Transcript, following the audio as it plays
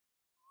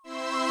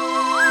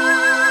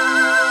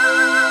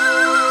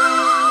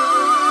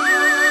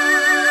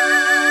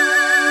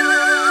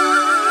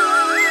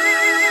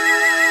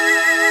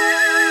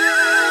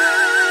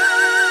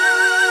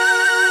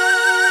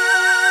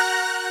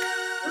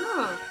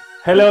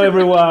Hello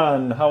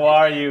everyone, how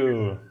are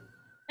you?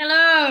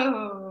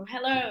 Hello,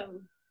 hello.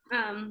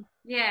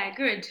 Yeah,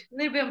 good. A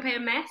little bit of a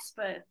mess,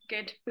 but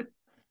good.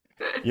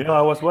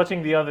 I was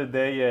watching the other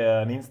day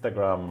an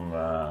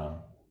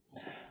Instagram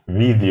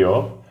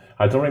video.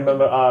 I don't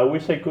remember. I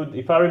wish I could.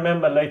 If I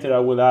remember later, I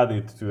will add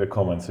it to the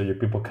comments so you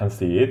people can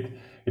see it.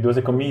 It was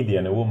a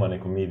comedian, a woman, a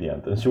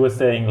comedian, and she was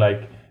saying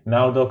like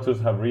now doctors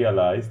have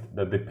realized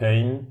that the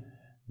pain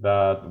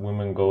that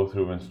women go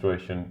through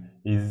menstruation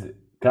is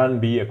can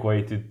be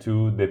equated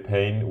to the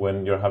pain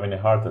when you're having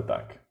a heart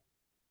attack.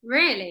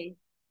 Really?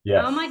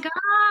 Oh my Yes.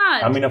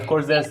 I God. mean, of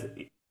course, Yeah, it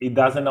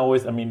doesn't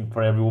always, I mean,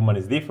 for every woman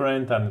is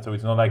different, and so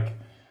it's not like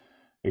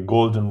a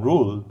golden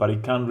rule, but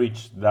it can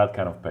reach that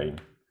kind of pain.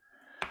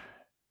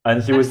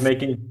 And she was I've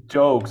making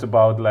jokes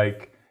about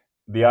like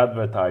the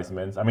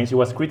advertisements. I mean, she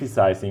was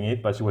criticizing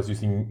it, but she was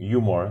using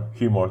humor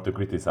to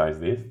criticize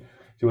this.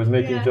 She was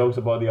making yeah. jokes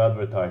about the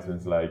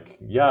advertisements, like,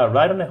 yeah,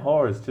 ride on a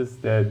horse,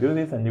 just do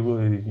this, and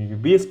you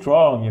be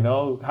strong,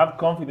 have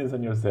confidence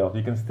in yourself.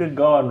 You can still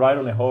go and ride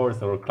on a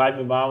horse or climb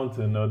a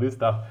mountain or this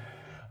stuff.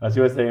 And she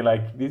was saying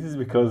like this is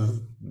because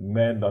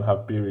men don't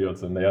have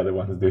periods and the other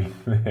ones doing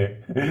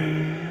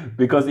it.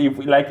 Because if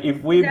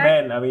we Exactly.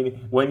 men, I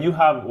mean, when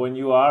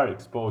you are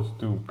exposed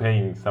to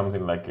pain,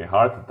 something like a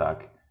heart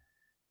attack,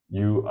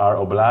 you are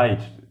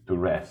obliged to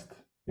rest.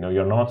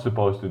 You're not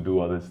supposed to do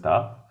other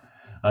stuff.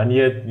 And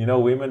yet,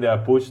 women they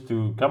are pushed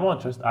to come on,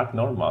 just act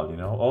normal.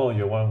 Oh,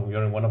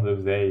 you're in one of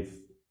those days.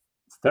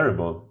 It's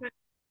terrible.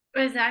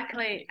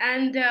 Exactly.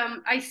 And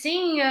I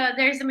think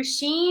there's a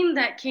machine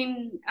that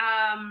can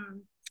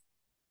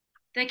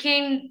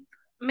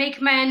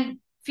make men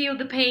feel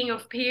the pain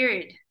of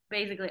period,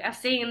 basically. I've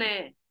seen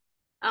it.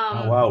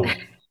 Oh Um, wow.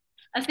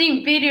 I've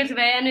seen videos of it,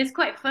 and it's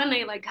quite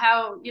funny, like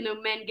how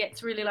men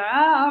gets really like,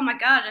 oh my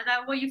God, is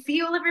that what you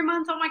feel every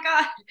month? Oh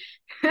my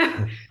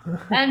God.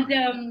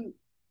 And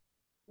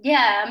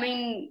yeah, I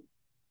mean,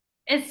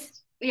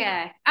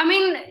 yeah. I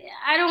mean,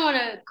 I don't want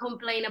to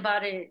complain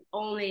about it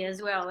only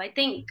as well. I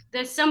think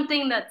there's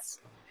something that's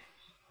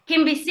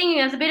can be seen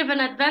as a bit of an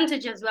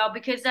advantage as well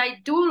because I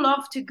do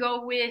love to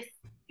go with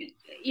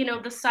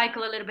the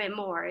cycle a little bit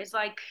more. It's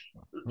like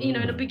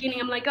in the Hmm. beginning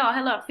I'm like, oh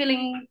hello,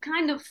 feeling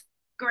kind of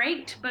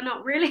great, but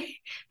not really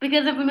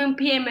because of my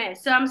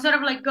PMS. So I'm sort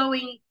of like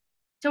going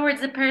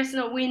towards the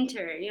personal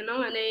winter, and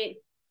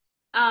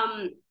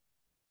um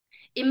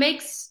it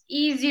makes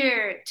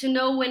easier to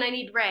know when I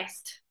need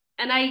rest.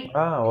 And I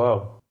Ah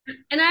wow.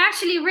 and I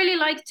actually really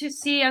like to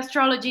see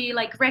astrology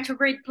like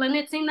retrograde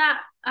planets in that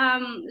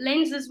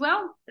lens as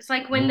well. It's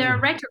like when they're Mm.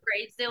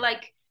 retrogrades, they're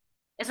like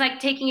it's like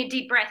taking a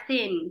deep breath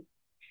in.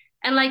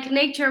 And like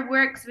nature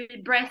works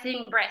with breath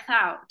in, breath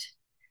out.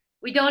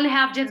 We don't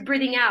have just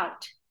breathing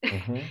out.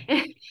 Hmm.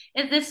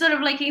 It's this sort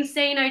of like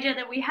insane idea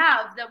that we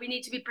have that we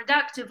need to be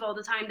productive all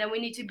the time, that we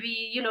need to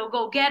be,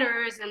 go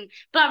getters and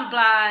blah, blah,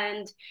 blah.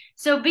 And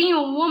so being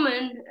a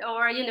woman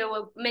or,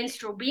 a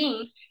menstrual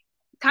being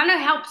kind of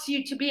helps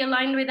you to be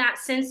aligned with that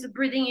sense of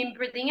breathing in,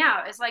 breathing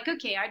out. It's like,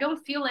 okay, I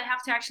don't feel I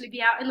have to actually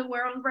be out in the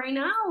world right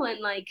now and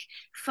like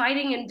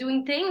fighting and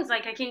doing things.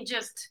 Like I can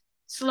just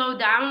slow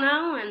down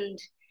now and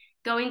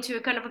go into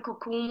a kind of a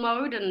cocoon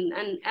mode. And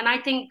I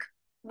think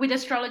with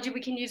astrology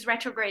we can use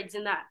retrogrades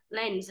in that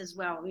lens as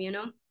well.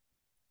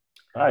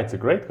 Ah, it's a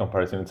great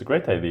comparison. It's a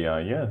great idea.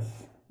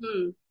 Yes.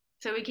 Hmm.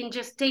 So we can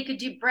just take a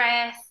deep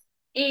breath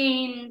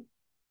in,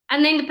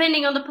 and then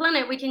depending on the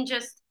planet, we can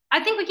just.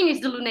 I think we can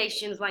use the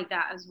lunations like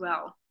that as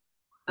well.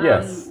 Yes.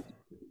 Um,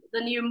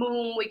 the new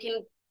moon, we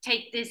can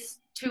take this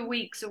 2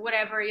 weeks or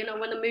whatever,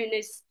 when the moon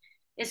is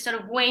sort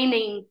of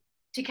waning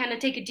to kind of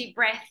take a deep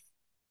breath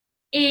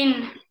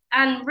in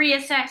and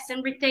reassess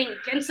and rethink.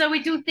 And so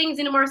we do things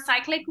in a more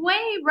cyclic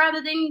way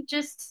rather than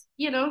just,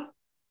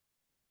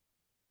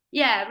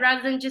 yeah,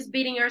 rather than just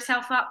beating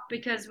ourselves up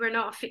because we're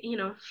not,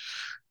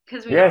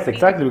 because we're Yes, not feeling.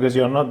 exactly, because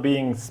you're not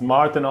being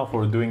smart enough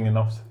or doing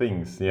enough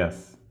things.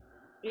 Yes.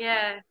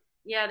 Yeah,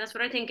 yeah, that's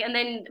what I think. And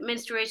then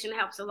menstruation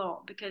helps a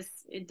lot because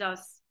it does.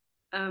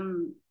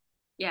 Um,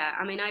 yeah,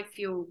 I mean, I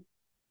feel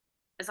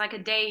it's like a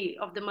day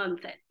of the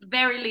month at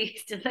very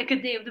least. It's like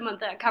a day of the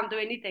month that I can't do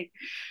anything.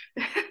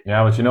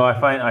 Yeah, but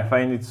I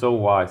find it so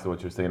wise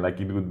what you're saying. Like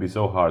it would be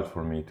so hard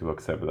for me to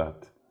accept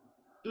that.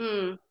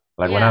 Mm,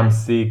 Like when I'm yeah,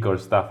 sick or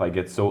stuff, I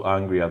get so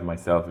angry at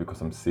myself because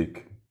I'm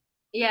sick.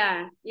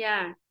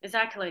 yeah,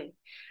 exactly.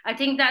 I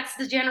think that's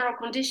the general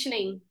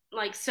conditioning,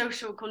 like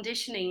social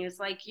conditioning, is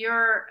like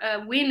you're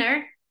a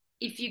winner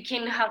if you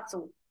can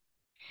hustle.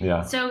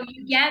 Yeah. So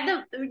you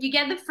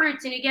get the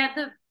fruits and you get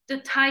the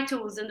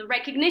titles and the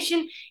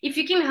recognition if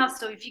you can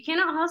hustle. If you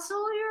cannot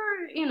hustle,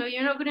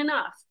 you're not good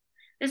enough.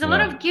 There's a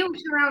lot Yeah. of guilt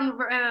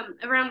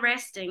around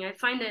resting. I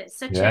find it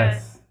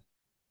Yes.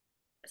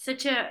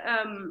 such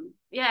a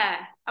yeah.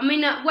 I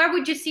mean, where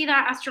would you see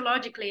that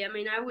astrologically? I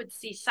mean, I would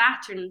see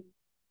Saturn.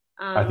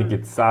 I think Um,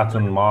 it's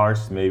Saturn,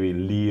 Mars, maybe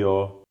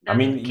Leo. I that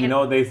mean, it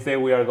can. they say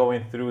we are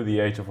going through the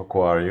age of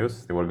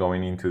Aquarius. They were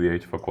going into the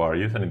age of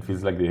Aquarius, and it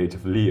feels like the age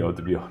of Leo,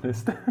 to be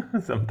honest.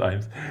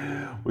 Sometimes,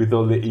 with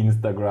all the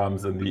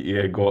Instagrams and the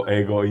ego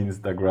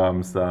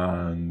Instagrams,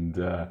 and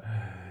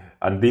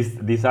And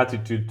this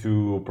attitude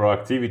to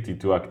proactivity,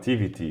 to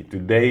activity, to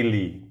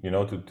daily,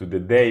 to the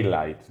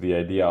daylight, the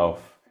idea of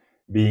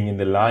being in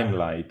the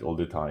limelight all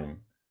the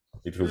time,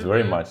 it was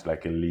very Mm-hmm. much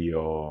like a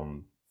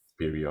Leo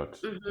period,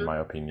 in Mm-hmm. my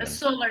A opinion.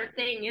 solar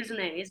thing, isn't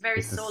it? It's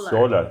very It's a solar.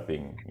 solar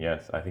thing.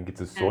 Yes, I think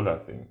it's a Yeah. solar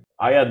thing.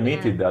 I Yeah.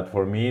 admitted that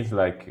for me, it's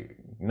like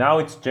now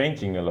it's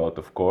changing a lot,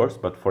 of course,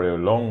 but for a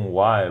long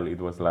while, it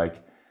was like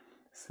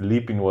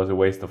sleeping was a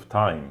waste of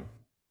time.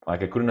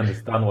 Like I couldn't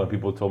understand when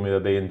people told me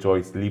that they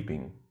enjoy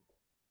sleeping.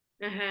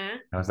 Uh-huh.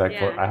 I was like,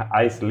 Yeah.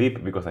 I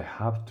sleep because I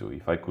have to.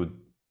 If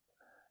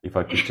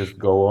I could just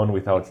go on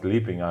without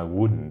sleeping, I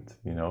wouldn't.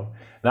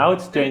 Now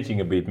it's I,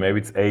 changing a bit. Maybe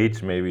it's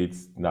age. Maybe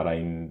it's that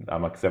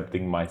I'm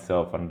accepting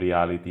myself and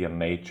reality and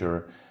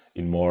nature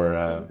in more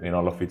in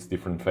all of its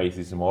different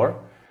phases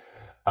more.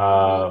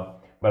 mm-hmm.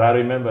 But I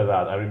remember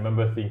that. I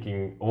remember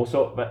thinking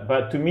also,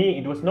 but to me,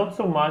 it was not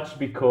so much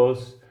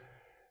because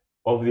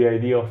of the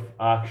idea of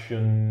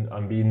action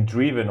and being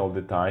driven all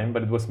the time,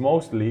 but it was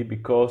mostly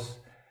because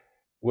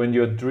when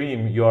you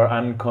dream, you are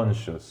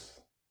unconscious.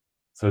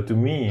 So to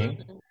me,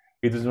 Mm-hmm.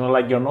 it is not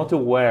like you're not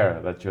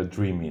aware that you're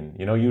dreaming.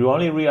 You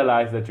only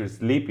realize that you're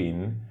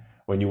sleeping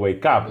when you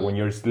wake up. Mm-hmm. When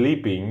you're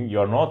sleeping,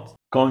 you're not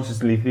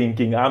consciously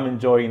thinking, I'm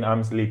enjoying,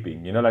 I'm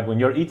sleeping. Like when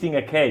you're eating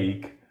a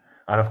cake,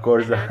 and of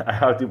course, Uh-huh. I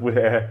have to put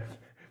a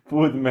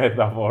food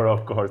metaphor,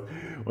 of course.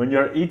 When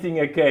you're eating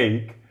a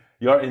cake,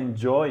 you're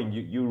enjoying,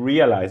 you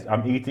realize,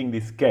 I'm eating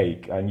this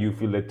cake, and you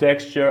feel the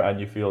texture and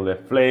you feel the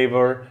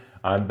flavor,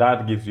 and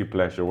that gives you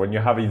pleasure. When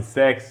you're having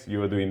sex,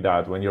 you're doing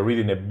that. When you're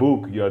reading a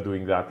book, you're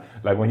doing that.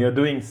 Like when you're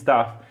doing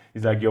stuff,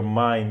 it's like your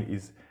mind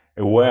is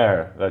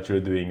aware that you're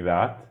doing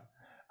that,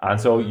 and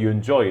so Mm-hmm. you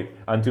enjoy it.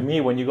 And to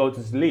me, when you go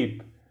to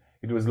sleep,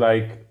 it was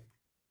like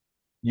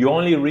you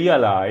only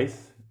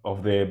realize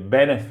of the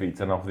benefits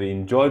and of the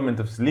enjoyment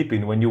of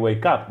sleeping when you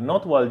wake up,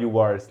 not while you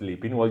are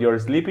sleeping. While you're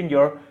sleeping,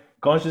 your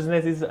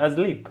consciousness is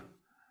asleep.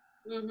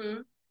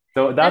 Mm-hmm.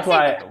 So that's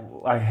That's it.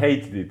 why I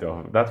hated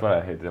it. That's what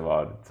I hated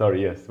about it.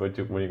 Sorry, yes. What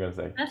are you gonna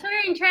say? That's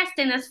very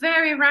interesting. That's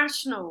very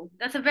rational.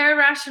 That's a very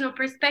rational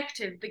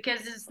perspective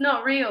because it's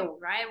not real,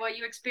 right? What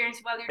you experience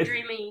while you're It's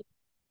dreaming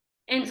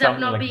ends up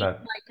something not like being that.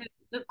 like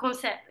the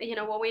concept,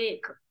 what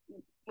we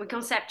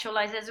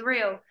conceptualize as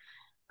real.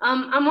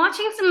 I'm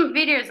watching some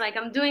videos, like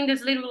I'm doing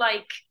this little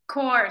like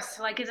course,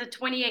 like it's a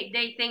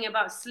 28-day thing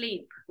about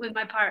sleep with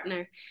my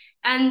partner.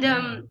 And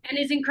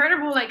it's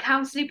incredible like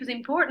how sleep is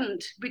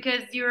important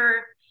because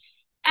you're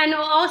and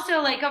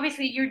also like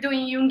obviously you're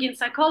doing Jungian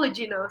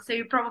psychology now, so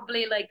you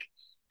probably like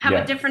have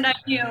a Yes. different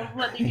idea of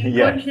what the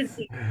unconscious Yes.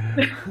 is.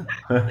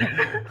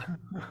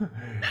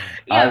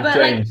 Yeah, I've but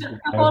like changed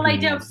the my whole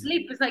idea of opinion.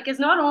 sleep is like it's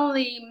not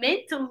only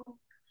mental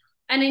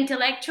and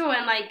intellectual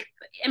and like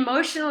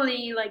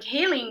emotionally like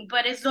healing,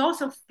 but it's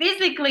also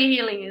physically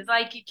healing. It's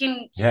like you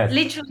can Yes.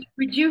 literally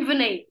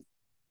rejuvenate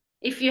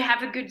if you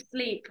have a good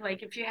sleep.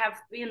 Like if you have,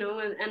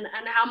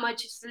 and how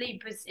much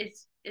sleep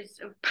is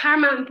of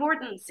paramount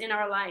importance in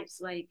our lives.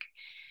 Like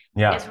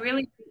it's Yeah.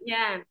 really,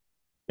 yeah,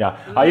 Yeah.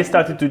 I amazing.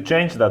 started to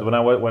change that when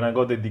I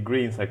got the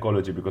degree in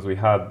psychology because we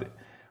have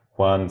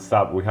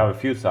a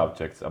few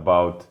subjects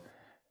about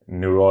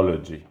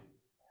neurology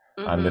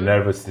and the Mm-hmm.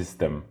 nervous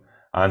system.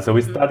 And so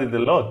we Mm-hmm. studied a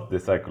lot the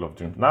cycle of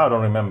dreams. Now I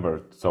don't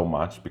remember so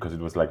much because it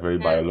was like very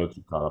Yeah.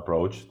 biological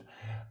approach.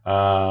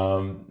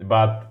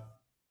 But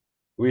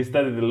we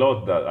studied a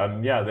lot that,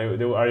 and yeah,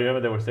 I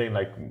remember they were saying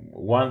like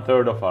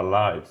 1/3 of our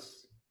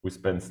lives we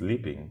spend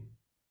sleeping.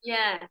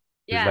 Yeah. It's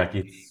Yeah. like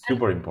it's And,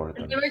 super and they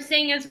important. were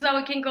saying as well,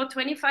 we can go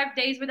 25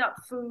 days without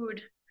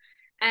food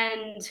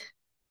and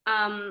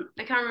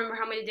I can't remember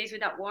how many days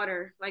without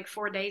water, like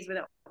 4 days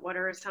without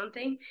water or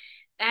something.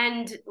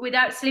 And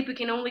without sleep, we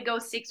can only go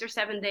 6 or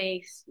 7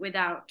 days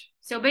without.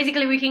 So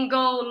basically, we can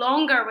go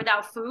longer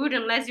without food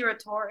unless you're a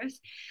Taurus,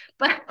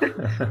 but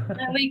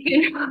we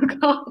can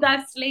go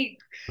without sleep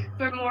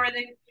for more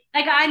than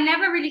like I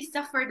never really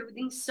suffered with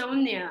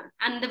insomnia,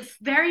 and the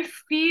very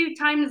few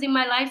times in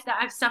my life that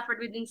I've suffered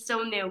with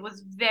insomnia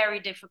was very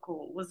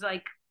difficult. Was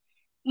like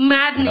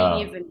maddening Yeah.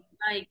 even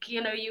like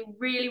you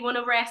really want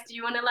to rest,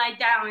 you want to lie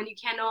down and you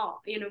cannot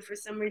for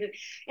some reason.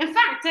 In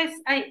fact,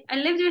 I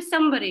lived with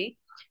somebody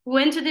who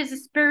went to this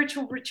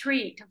spiritual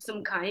retreat of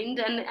some kind,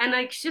 and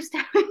like just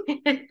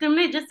to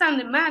me it just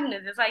sounded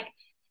madness. It's like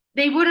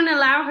they wouldn't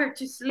allow her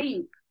to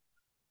sleep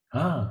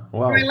for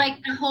Wow. like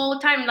the whole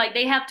time, like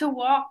they had to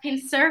walk in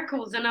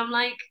circles, and I'm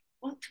like,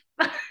 what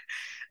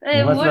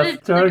the What's what did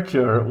that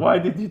torture? Why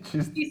did you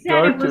choose to she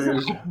said it torture was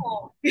yourself?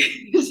 awful.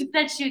 She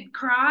said she'd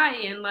cry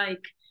and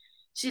like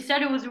she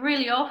said it was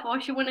really awful. All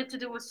she wanted to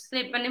do was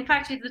sleep. And in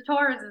fact, she's a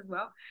Taurus as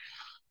well.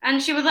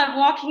 And she was like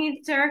walking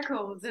in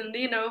circles and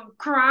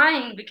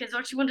crying because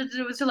all she wanted to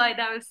do was to lie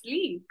down and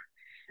sleep.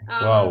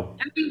 Wow.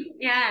 I mean,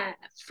 yeah,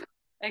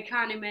 I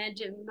can't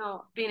imagine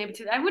not being able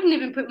to. I wouldn't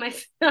even put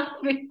myself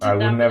I into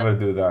would that. But never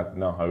do that.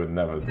 No, I would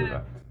never do yeah,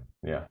 that.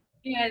 Yeah.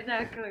 yeah,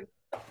 exactly.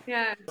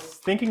 Yeah.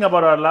 Thinking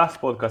about our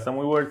last podcast, and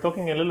we were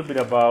talking a little bit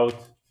about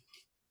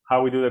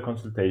how we do the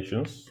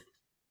consultations.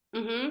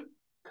 Mhm.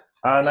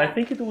 And I Yeah.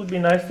 think it would be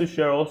nice to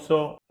share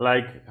also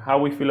like how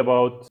we feel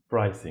about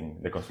pricing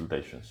the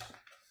consultations.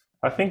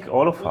 I think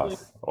all of Hmm.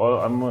 us,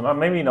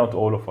 maybe not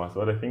all of us,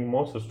 but I think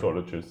most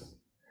astrologers,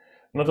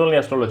 not only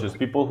astrologers,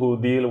 people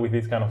who deal with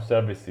these kind of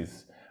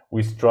services,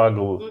 we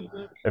struggle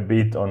Hmm. a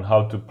bit on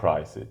how to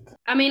price it.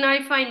 I mean,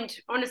 I find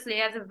honestly,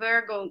 as a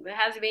Virgo, it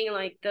has been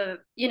like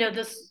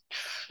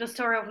the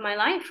story of my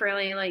life,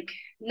 really. Like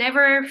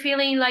never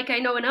feeling like I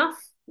know enough,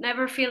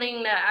 never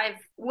feeling that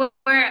I've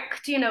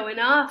worked,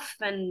 enough,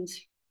 and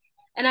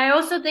I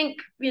also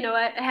think,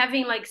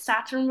 having like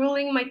Saturn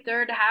ruling my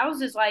third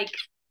house is like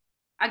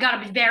I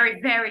gotta be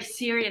very, very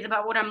serious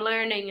about what I'm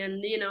learning,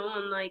 and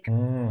and like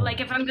Mm.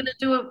 if I'm gonna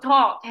do a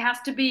talk, it has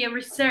to be a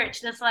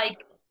research that's like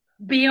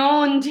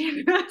beyond,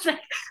 it's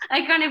like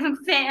I can't even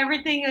fit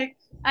everything. Like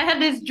I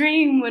had this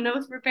dream when I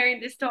was preparing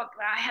this talk.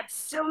 I had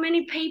so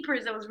many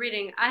papers I was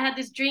reading. I had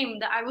this dream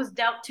that I was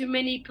dealt too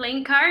many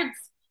playing cards,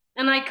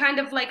 and I kind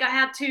of like I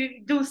had to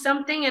do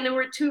something, and there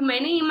were too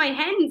many in my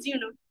hands.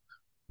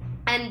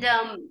 And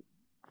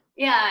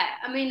yeah,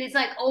 I mean, it's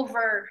like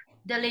over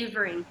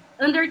delivering,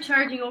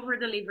 undercharging, over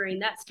delivering.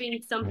 That's been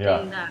Yeah.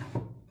 something that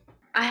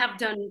I have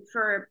done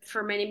for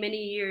many,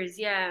 many years.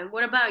 Yeah.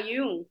 What about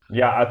you?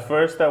 Yeah, at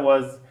first I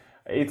was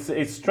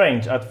it's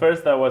strange. At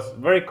first I was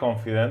very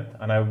confident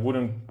and I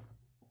wouldn't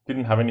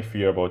didn't have any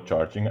fear about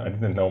charging. I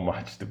didn't know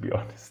much to be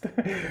honest.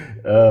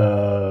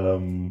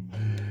 um,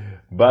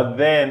 but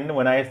then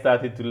when I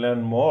started to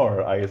learn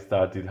more, I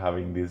started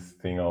having this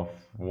thing of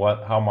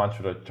what how much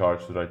should I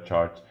charge? Should I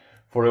charge?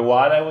 For a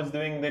while I was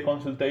doing the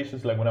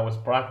consultations like when I was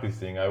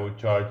practicing, I would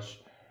charge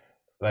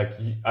like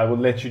I would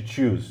let you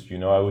choose,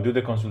 I would do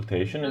the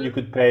consultation and you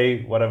could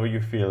pay whatever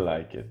you feel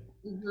like it.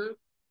 Mm-hmm.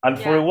 And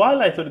for a Yeah.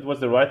 while, I thought it was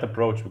the right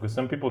approach because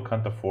some people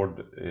can't afford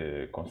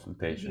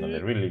consultation and they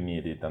Mm-hmm. really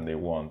need it and they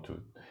want to.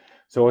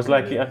 So I was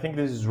like, Mm-hmm. I think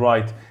this is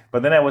right.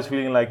 But then I was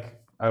feeling like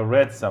I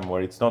read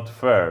somewhere it's not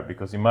fair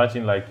because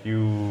imagine like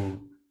you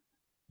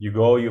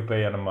go, you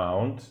pay an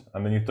amount,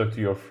 and then you talk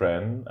to your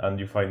friend and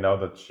you find out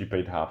that she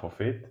paid half of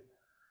it.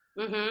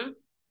 Mm-hmm.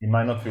 It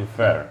might not feel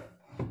fair.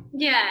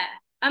 Yeah.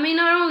 I mean,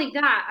 not only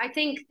that, I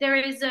think there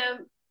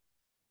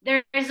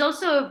is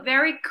also a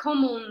very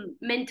common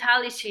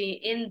mentality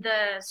in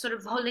the sort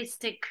of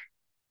holistic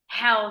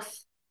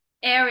health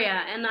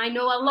area, and I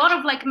know a lot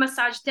of like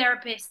massage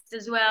therapists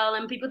as well,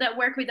 and people that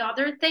work with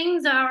other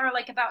things that are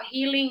like about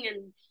healing,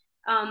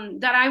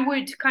 and that I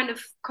would kind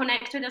of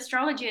connect with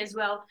astrology as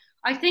well.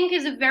 I think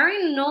is a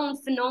very known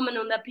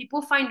phenomenon that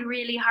people find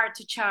really hard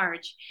to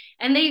charge,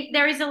 and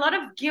there is a lot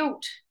of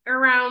guilt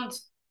around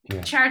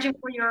Yeah. charging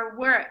for your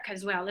work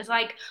as well. It's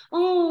like,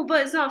 oh,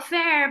 but it's not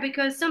fair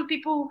because some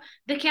people,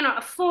 they cannot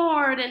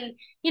afford, and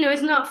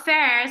it's not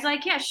fair. It's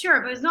like, yeah,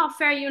 sure, but it's not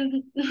fair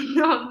you're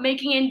not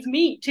making ends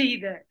meet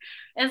either.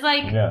 It's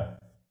like, Yeah.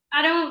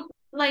 I don't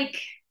like,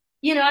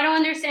 I don't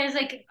understand. It's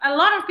like a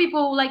lot of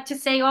people like to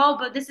say, oh,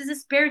 but this is a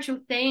spiritual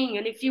thing,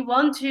 and if you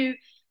want to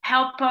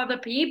help other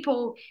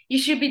people, you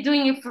should be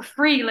doing it for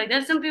free. Like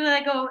there's some people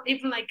that go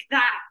even like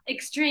that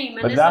extreme,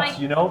 and But it's like,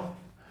 that's, no,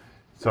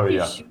 sorry, you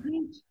yeah.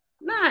 shouldn't.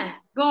 Nah,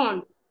 go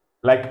on.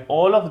 Like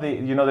all of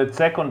the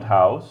second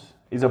house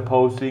is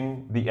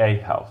opposing the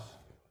eighth house.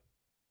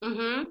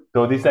 Mm-hmm.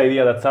 So this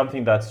idea that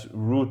something that's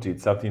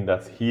rooted, something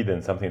that's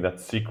hidden, something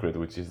that's secret,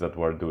 which is that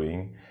we're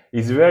doing,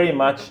 is very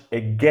much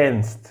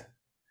against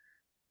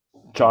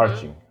Mm-hmm.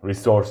 charging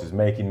resources,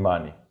 making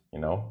money, you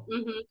know.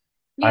 Mm-hmm.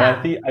 And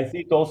Yeah. I see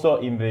it also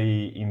in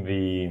the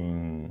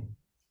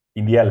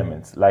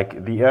elements,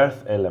 like the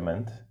earth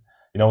element.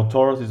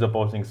 Taurus is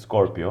opposing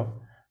Scorpio,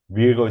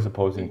 Virgo is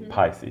opposing Mm-hmm.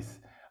 Pisces,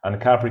 and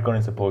Capricorn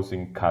is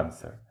opposing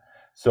Cancer.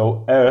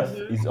 So earth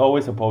Mm-hmm. is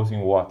always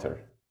opposing water.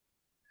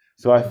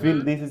 So I feel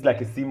Mm-hmm. this is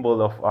like a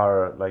symbol of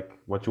our, like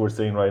what you were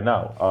saying right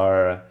now,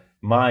 our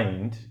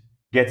mind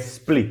gets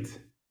split.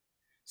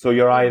 So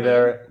you're Mm-hmm.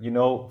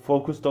 either,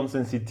 focused on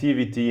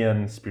sensitivity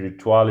and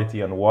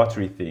spirituality and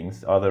watery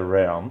things, other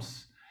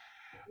realms,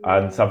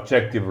 and Mm-hmm.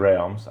 subjective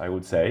realms, I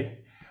would say,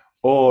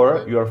 or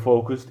Mm-hmm. you're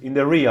focused in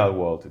the real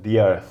world, the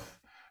earth.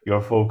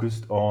 You're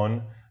focused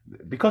on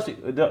because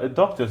the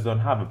doctors don't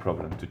have a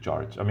problem to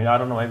charge. I mean, I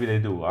don't know. Maybe they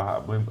do.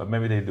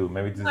 Maybe they do.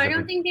 Maybe this No, is I a don't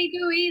bit. think they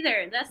do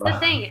either. That's the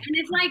thing. And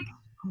it's like,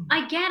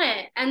 I get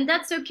it. And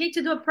that's okay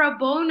to do a pro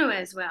bono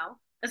as well.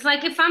 It's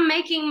like if I'm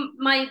making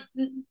my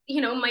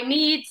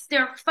needs,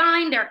 they're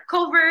fine, they're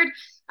covered.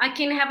 I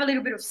can have a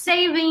little bit of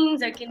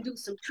savings, I can do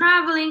some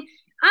traveling.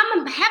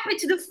 I'm happy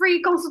to do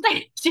free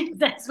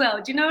consultations as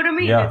well. Do you know what I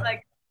mean? It's Yeah.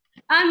 like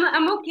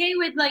I'm okay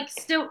with like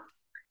still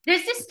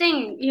there's this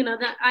thing,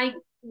 that I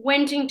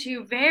went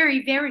into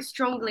very, very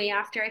strongly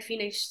after I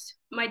finished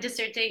my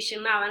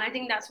dissertation now. And I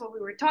think that's what we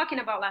were talking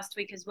about last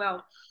week as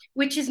well,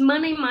 which is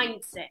money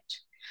mindset.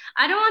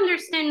 I don't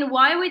understand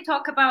why we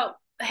talk about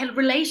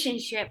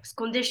relationships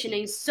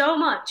conditioning so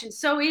much and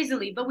so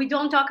easily, but we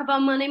don't talk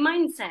about money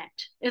mindset.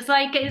 It's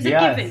like it's a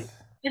given. Yes.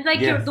 It's like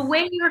the Yes.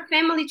 way your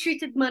family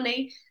treated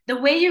money, the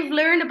way you've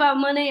learned about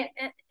money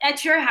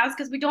at your house,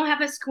 because we don't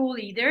have a school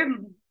either.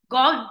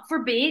 God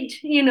forbid,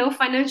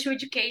 financial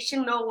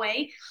education, no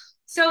way.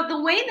 So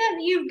the way that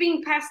you've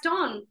been passed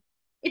on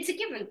it's a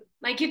given.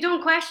 Like you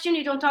don't question,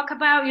 you don't talk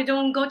about, you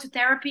don't go to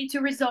therapy to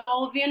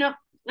resolve,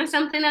 it's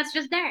something that's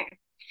just there.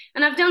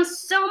 And I've done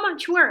so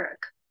much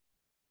work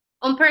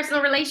on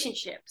personal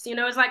relationships.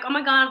 It's like, oh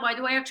my God, why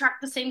do I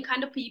attract the same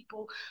kind of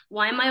people?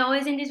 Why am I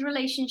always in these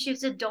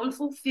relationships that don't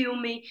fulfill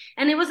me?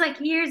 And it was like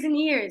years and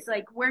years,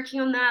 like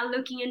working on that,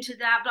 looking into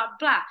that, blah,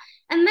 blah.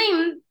 And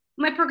then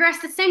my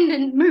progressed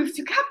ascendant moved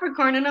to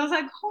Capricorn, and I was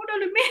like, hold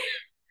on a minute.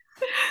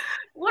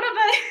 What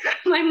about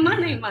my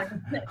money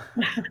mindset?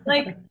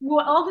 Like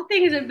all the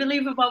things I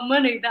believe about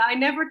money that I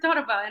never thought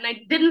about, and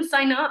I didn't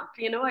sign up.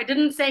 I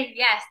didn't say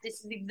yes,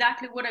 this is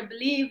exactly what I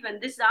believe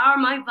and these are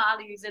my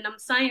values and I'm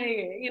signing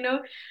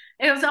it.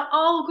 It was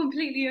all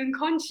completely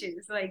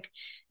unconscious. Like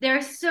there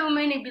are so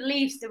many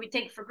beliefs that we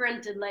take for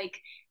granted. Like,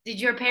 did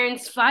your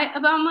parents fight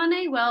about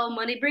money? Well,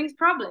 money brings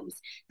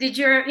problems. Did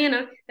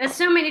there's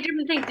so many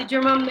different things. Did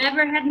your mom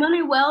never had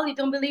money? Well, you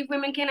don't believe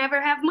women can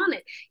ever have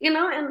money.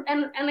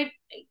 And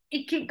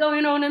it keep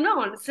going on and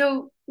on.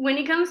 So when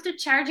it comes to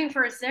charging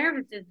for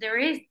services, there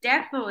is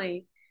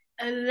definitely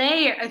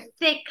a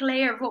thick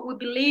layer of what we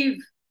believe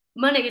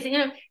money is.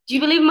 Do you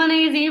believe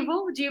money is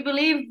evil? Do you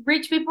believe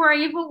rich people are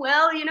evil?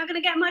 Well, you're not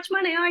going to get much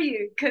money, are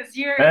you? Because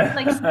you're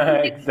like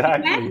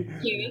Exactly.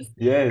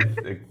 Yes,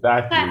 but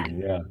exactly.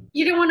 Yeah.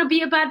 you don't want to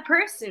be a bad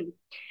person.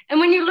 And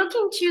when you look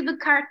into the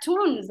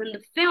cartoons and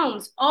the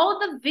films, all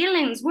the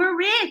villains were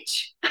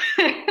rich.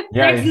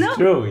 Yeah, There's it's no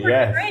true.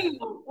 Yes.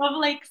 portrayal of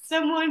like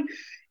someone,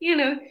 you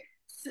know,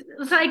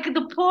 it's like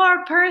the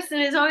poor person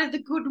is always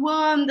the good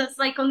one that's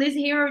like on this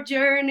hero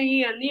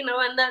journey, and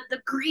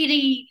the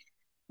greedy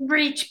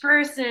rich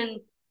person.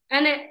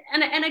 And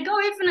I go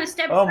even a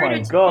step Oh my further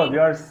to God, say, you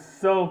are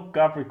so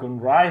Capricorn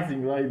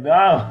rising right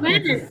now. man,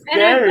 It's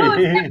and I go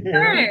a step scary.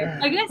 further.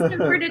 I guess step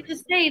further to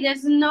say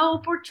there's no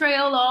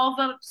portrayal of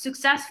a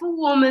successful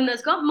woman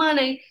that's got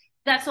money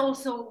that's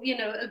also,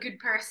 a good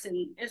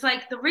person. It's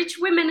like the rich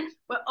women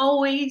were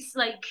always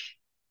like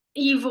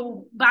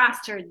evil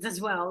bastards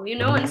as well,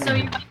 And so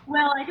you're Mm. like,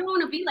 well, I don't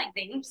want to be like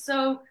them.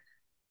 So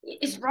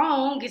it's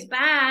wrong, it's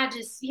bad,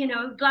 it's,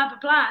 blah, blah,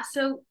 blah.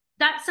 So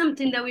that's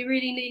something that we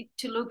really need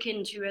to look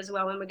into as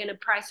well when we're going to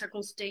price our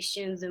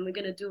consultations and we're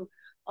going to do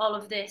all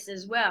of this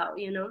as well.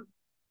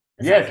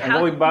 It's like, Yes, and how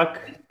do going you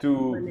back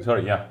feel to, money?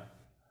 sorry, yeah,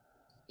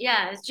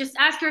 Yeah, it's just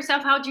ask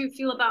yourself, how do you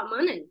feel about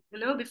money?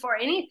 Before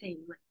anything.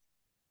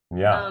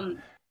 yeah.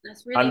 Um,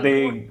 that's really And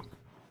important.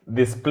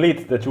 the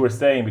split that you were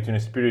saying between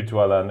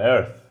spiritual and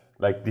earth,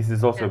 like this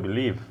is also Yeah, a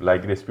belief.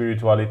 Like the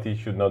spirituality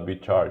should not be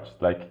charged.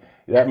 Like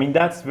I yeah, mean,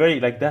 that's very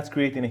like that's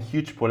creating a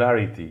huge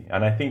polarity,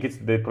 and I think it's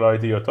the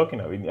polarity you're talking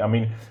about. I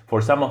mean,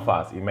 for some of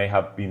us, it may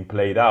have been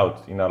played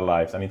out in our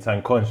lives, and it's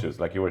unconscious,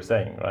 like you were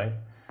saying, right?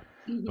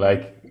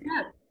 Like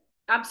yeah,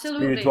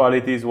 absolutely.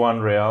 spirituality is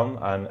one realm,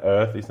 and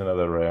earth is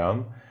another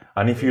realm.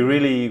 And if you Hmm.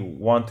 really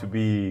want to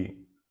be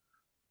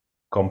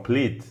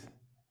complete,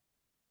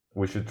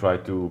 we should try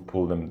to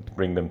pull them,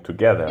 bring them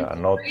together,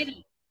 and not,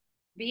 Integrated,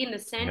 be in the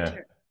yeah.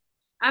 center.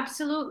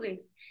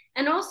 Absolutely.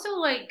 And also,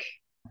 like,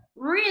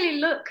 really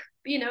look,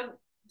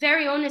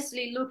 very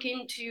honestly look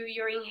into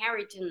your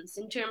inheritance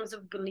in terms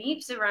of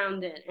beliefs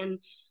around it,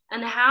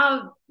 and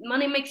how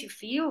money makes you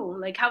feel,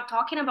 like how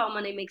talking about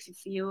money makes you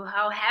feel,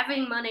 how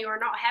having money or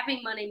not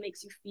having money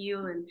makes you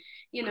feel, and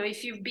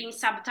if you've been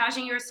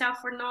sabotaging yourself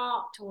or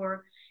not,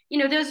 or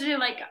those are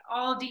like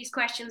all these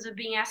questions I've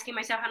been asking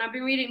myself, and I've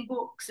been reading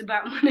books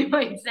about money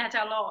mindset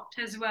a lot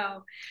as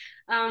well.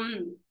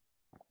 um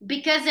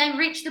because I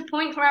reached the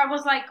point where I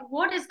was like,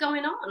 what is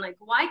going on? Like,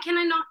 why can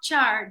I not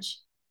charge,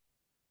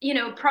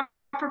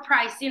 proper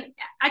price?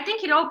 I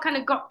think it all kind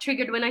of got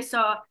triggered when I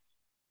saw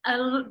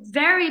a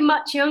very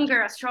much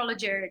younger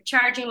astrologer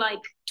charging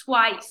like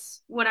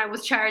twice what I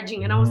was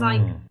charging. And I was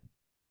like, Mm.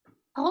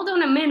 hold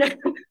on a minute.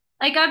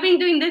 Like, I've been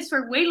doing this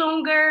for way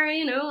longer,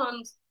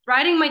 I'm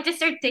writing my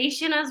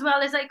dissertation as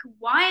well. It's like,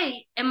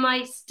 why am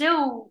I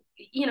still,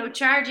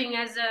 charging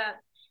as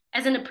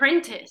an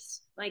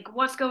apprentice? Like,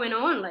 what's going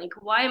on? Like,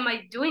 why am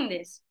I doing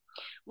this?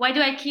 Why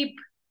do I keep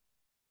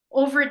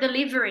over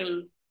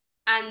delivering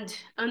and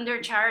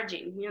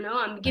undercharging?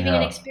 I'm giving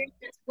an Yeah. experience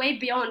that's way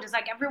beyond. It's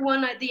like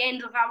everyone at the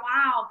end of that,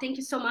 wow, thank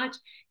you so much.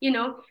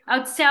 I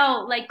would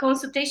sell like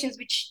consultations,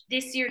 which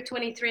this year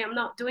 23 I'm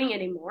not doing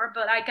anymore,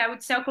 but like I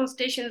would sell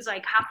consultations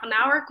like half an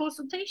hour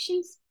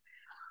consultations.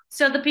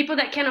 So the people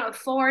that cannot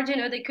afford,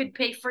 they could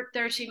pay for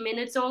 30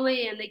 minutes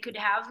only and they could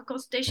have a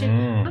consultation,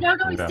 but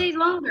I'd always Yeah. stay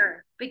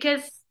longer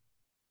because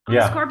I'm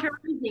a Yeah. Scorpio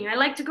rising. I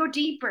like to go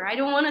deeper. I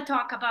don't want to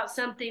talk about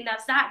something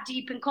that's that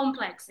deep and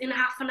complex in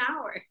half an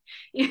hour,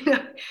 you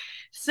know.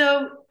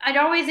 So I'd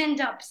always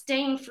end up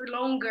staying for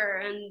longer,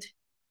 and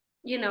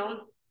you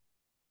know,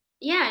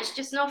 yeah, it's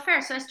just not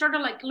fair. So I started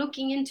like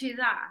looking into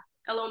that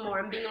a lot more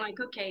and being like,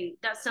 okay,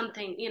 that's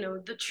something,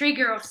 the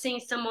trigger of seeing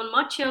someone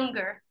much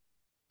younger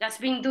that's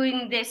been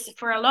doing this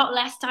for a lot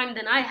less time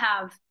than I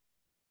have,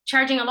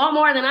 charging a lot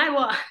more than I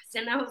was,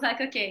 and I was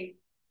like, okay,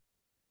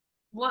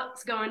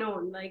 what's going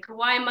on? Like,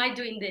 why am I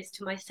doing this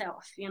to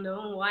myself?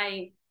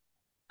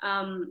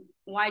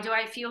 Why do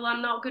I feel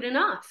I'm not good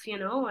enough?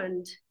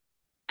 And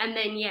And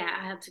then yeah,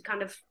 I had to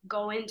kind of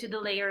go into the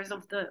layers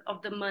of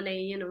the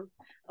money,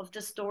 of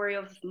the story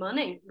of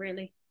money,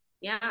 really.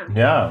 Yeah.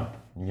 Yeah,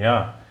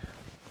 yeah.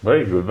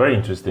 Very good, very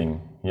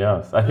interesting.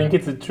 Yes, I think Mm.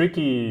 it's a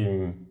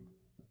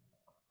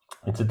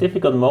it's a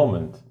difficult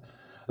moment.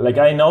 Like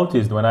I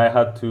noticed when I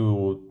had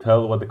to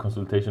tell what the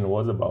consultation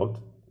was about,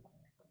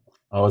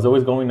 I was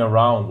always going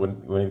around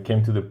when it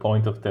came to the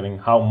point of telling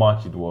how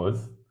much it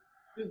was.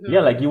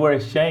 Yeah, Hmm. like you were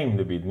ashamed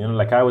a bit,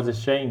 like I was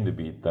ashamed a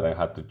bit that I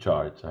had to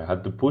charge. I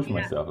had to push Yeah.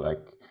 myself.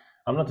 Like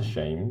I'm not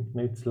ashamed.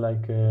 It's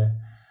like,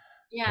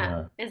 Yeah,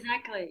 yeah.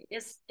 exactly.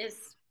 It's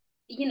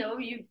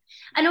you,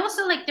 and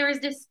also like there is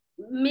this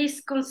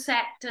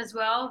misconcept as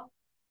well,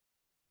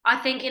 I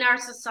think, in our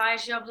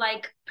society of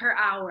like per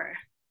hour,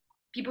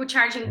 people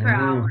charging per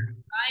hour, Mm,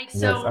 right?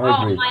 yes, So, I oh,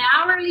 agree. my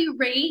hourly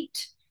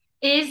rate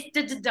is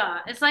da da da.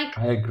 It's like,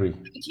 I agree.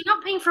 but you're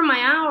not paying for my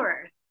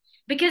hour.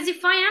 Because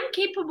if I am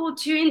capable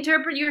to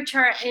interpret your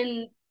chart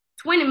in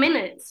 20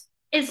 minutes,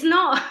 it's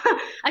not,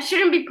 I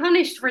shouldn't be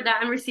punished for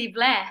that and receive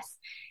less.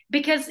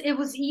 Because it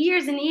was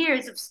years and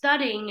years of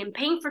studying and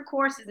paying for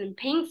courses and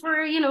paying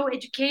for,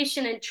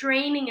 education and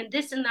training and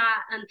this and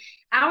that, and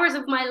hours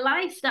of my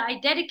life that I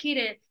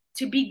dedicated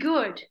to be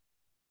good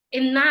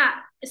in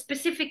that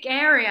specific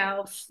area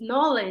of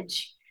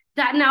knowledge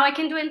that now I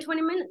can do in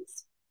 20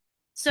 minutes.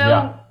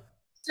 Yeah,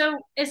 So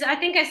is I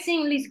think I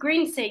seen Liz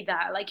Green say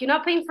that, like, you're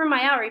not paying for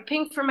my hour, you're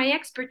paying for my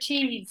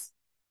expertise,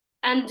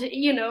 and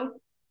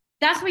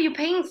that's what you're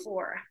paying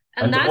for,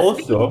 and and that's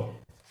being. also,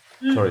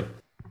 Mm, sorry.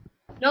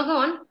 no, go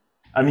on.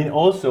 I mean,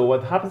 also,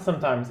 what happens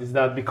sometimes is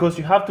that because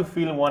you have to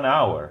fill 1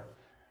 hour,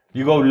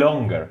 you go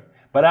longer.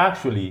 But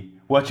actually,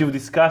 what you've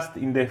discussed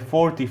in the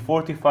 40,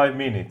 45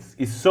 minutes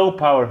is so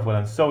powerful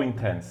and so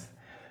intense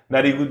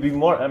that it would be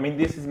more. I mean,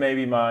 this is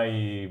maybe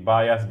my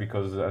bias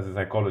because as a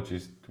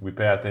psychologist, we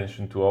pay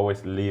attention to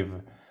always leave,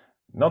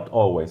 not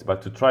always,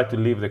 but to try to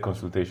leave the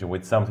consultation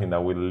with something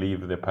that will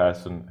leave the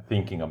person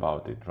thinking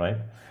about it, right?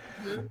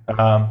 Mhm.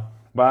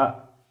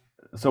 But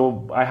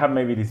so I have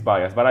maybe this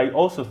bias, but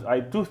I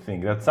do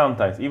think that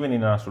sometimes even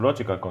in an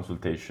astrological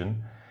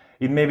consultation,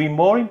 it may be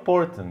more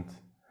important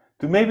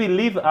to maybe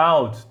leave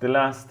out the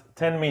last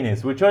 10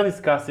 minutes, which are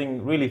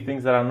discussing really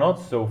things that are not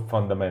so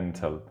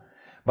fundamental,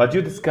 but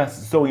you Mhm.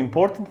 discuss so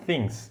important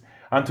things,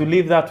 and to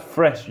leave that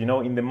fresh,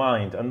 in the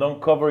mind, and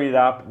don't cover it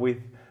up with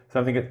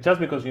something just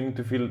because you need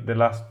to fill the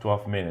last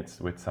 12 minutes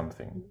with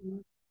something.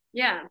 Mhm.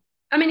 Yeah,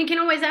 I mean, you can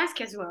always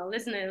ask as well,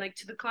 isn't it, like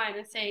to the client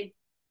and say,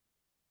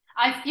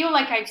 I feel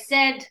like I've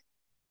said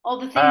all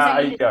the things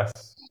that you need.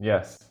 Yes,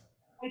 yes.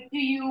 Like, do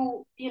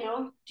you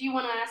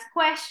want to ask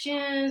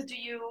questions?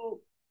 Do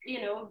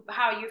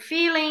how you're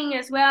feeling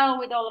as well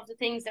with all of the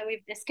things that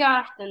we've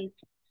discussed and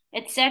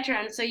etc.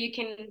 And so you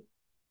can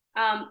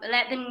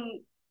let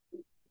them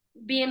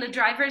be in the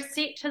driver's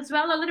seat as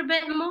well a little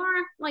bit more,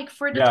 like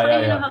for the Yeah, yeah,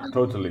 time, yeah, how the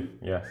totally,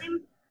 yes. time.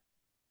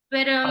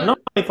 But Not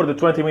only for the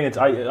 20 minutes.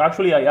 I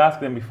ask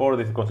them before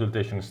the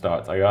consultation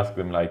starts. I ask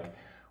them like,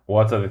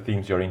 what are the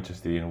things you're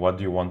interested in? What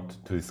do you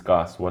want to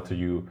discuss? What do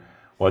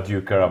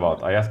you care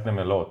about? I ask them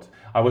a lot.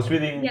 I was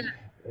yeah, reading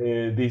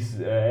this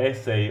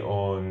essay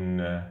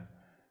on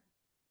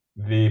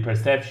the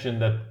perception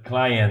that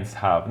clients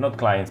have, not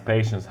clients,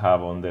 patients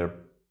have on their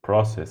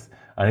process.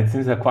 And it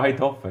seems that quite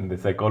often the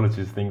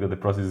psychologists think that the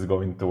process is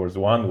going towards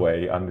one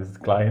way and this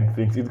client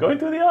thinks it's going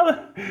to the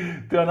other,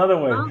 to another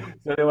way. oh,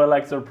 So they were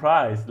like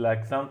surprised.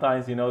 Like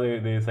sometimes,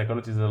 the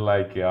psychologists are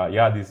like,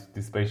 yeah,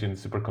 this patient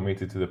is super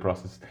committed to the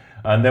process.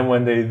 And then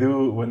when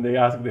they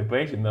ask the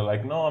patient, they're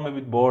like, no, I'm a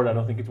bit bored. I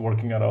don't think it's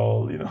working at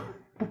all.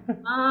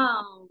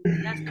 oh,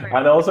 that's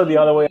And also the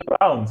other way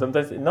crazy. around.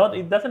 Sometimes not.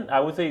 It doesn't. I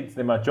would say it's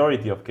the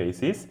majority of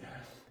cases.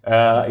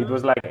 It Hmm.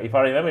 was like, if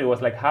I remember, it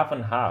was like half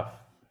and half.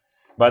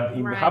 But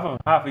in Right. half and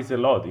half is a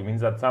lot. It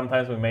means that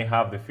sometimes we may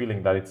have the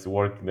feeling that it's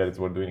working, that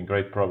we're doing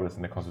great progress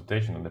in the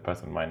consultation, and the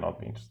person might not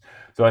be interested.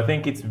 So I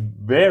think it's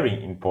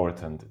very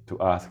important to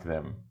ask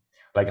them,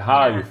 like, how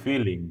are you Yeah,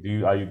 feeling?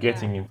 Are you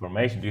yeah, getting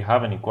information? Do you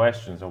have any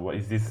questions, or what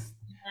is this?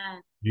 yeah,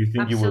 Do you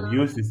think you will absolutely.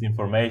 use this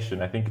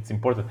information? I think it's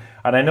important.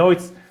 And I know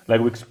it's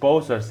like we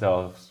expose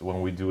ourselves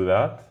when we do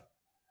that,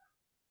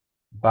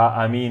 but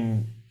I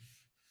mean,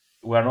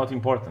 we are not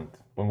important.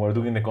 When we're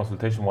doing the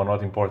consultation, we're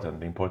not important.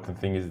 The important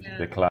thing is Yeah.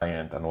 the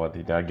client and what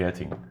they are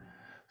getting.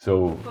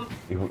 So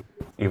if, Completely. we-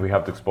 if we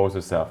have to expose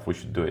ourselves, we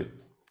should do it.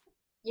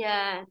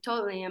 Yeah,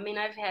 totally. I mean,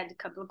 I've had a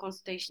couple of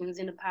consultations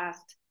in the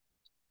past,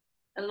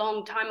 a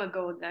long time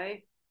ago though,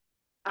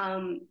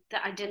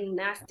 that I didn't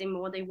ask them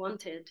what they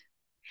wanted.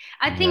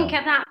 I think Yeah.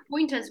 at that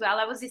point as well,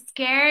 I was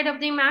scared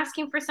of them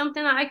asking for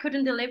something that I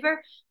couldn't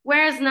deliver.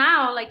 Whereas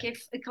now, like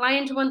if a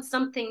client wants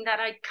something that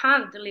I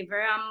can't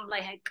deliver, I'm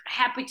like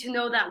happy to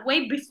know that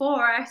way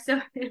before.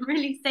 So it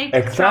really saves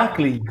trouble,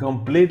 Exactly,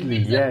 completely,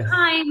 saves us yes.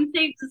 time,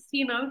 saves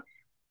us,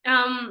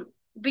 um,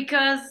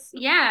 because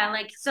yeah,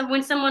 like so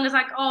when someone is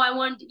like, oh, I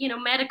want,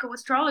 medical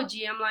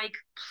astrology, I'm like,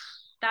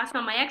 that's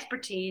not my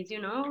expertise,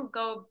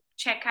 go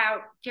check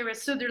out Kira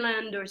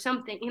Sutherland or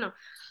something,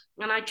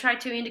 and I try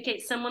to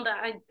indicate someone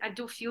that I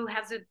do feel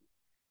has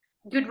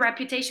good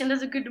reputation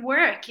does a good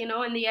work, in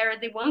the area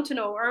they want to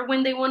know, or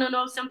when they want to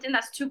know something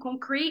that's too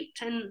concrete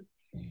and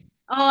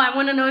oh, I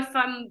want to know if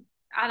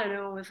I don't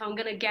know, if I'm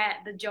gonna get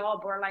the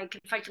job or like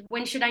if I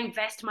when should I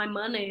invest my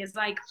money? It's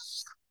like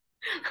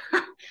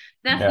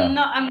that's Yeah.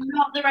 not I'm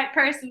not the right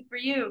person for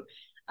you.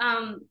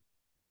 Um,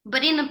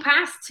 but in the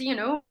past,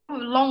 a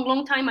long,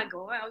 long time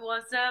ago, I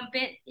was a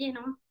bit,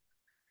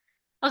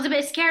 I was a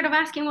bit scared of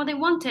asking what they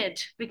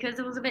wanted because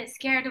I was a bit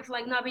scared of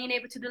like not being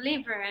able to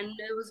deliver, and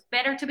it was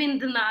better to be in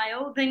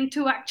denial than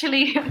to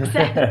actually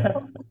accept.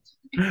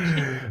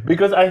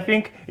 Because I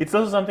think it's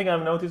also something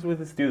I've noticed with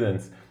the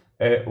students.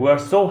 We are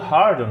so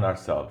hard on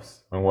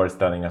ourselves when we're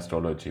studying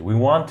astrology. We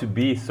want to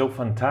be so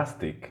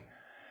fantastic.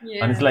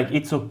 And it's Yeah, like,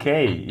 it's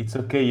okay. It's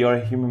okay. You're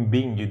a human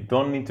being. You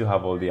don't need to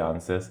have all the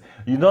answers.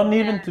 You don't yeah,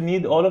 even to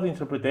need all of the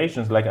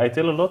interpretations. Like I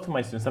tell a lot to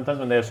my students, sometimes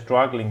when they're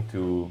struggling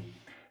to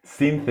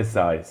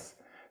synthesize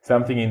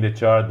something in the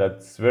chart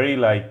that's very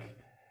like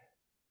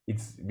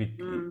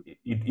mm,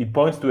 it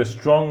points to a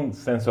strong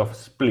sense of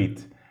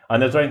split,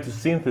 and they're trying to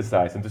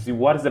synthesize and to see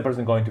what is the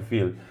person going to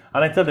feel.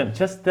 And I tell them,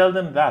 just tell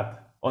them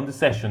that on the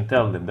session,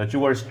 tell them that you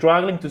were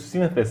struggling to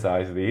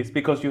synthesize this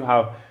because you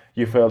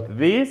felt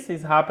this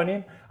is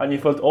happening and you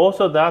felt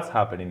also that's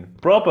happening.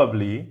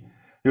 Probably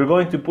you're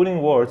going to put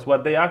in words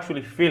what they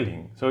actually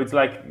feeling, so it's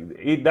like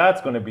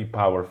that's going to be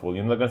powerful.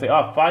 You're not going to say,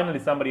 oh, finally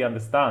somebody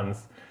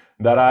understands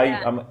that I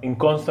yeah, am in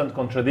constant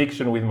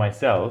contradiction with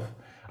myself,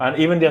 and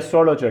even the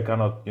astrologer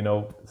cannot,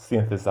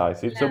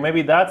 synthesize it. So yeah,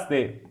 maybe that's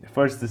the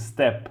first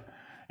step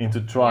into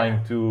yeah,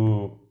 trying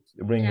to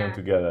bring them yeah.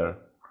 together.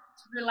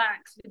 To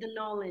relax with the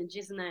knowledge,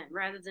 isn't it?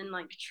 Rather than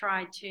like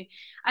try to.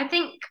 I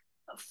think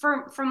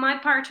for my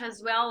part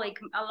as well, like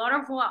a lot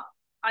of what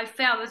I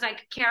felt was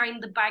like carrying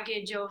the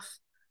baggage of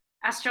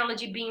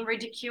astrology being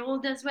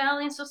ridiculed as well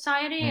in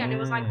society, and it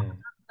was like Mm,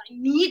 I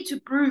need to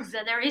prove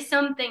that there is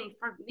something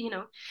for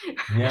that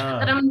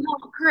yeah, I'm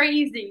not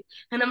crazy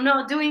and I'm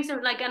not doing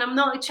something like and I'm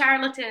not a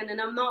charlatan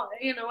and I'm not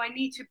I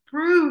need to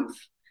prove.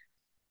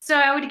 So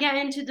I would get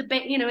into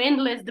debate,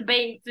 endless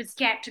debates with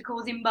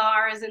skepticals in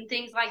bars and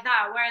things like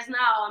that. Whereas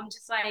now I'm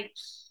just like,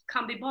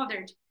 can't be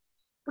bothered.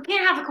 We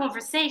can't have a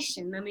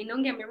conversation. I mean,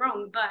 don't get me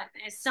wrong, but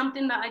it's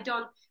something that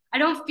I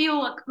don't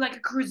feel like a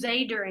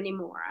crusader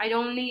anymore. I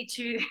don't need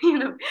to,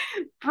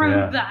 prove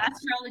yeah, that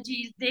astrology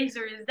is this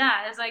or is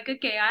that. It's like,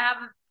 okay, I have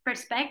a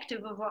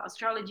perspective of what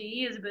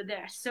astrology is, but there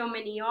are so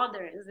many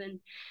others.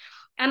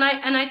 And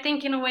I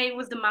think in a way it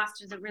was the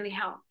masters that really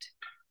helped,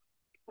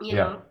 you yeah.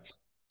 know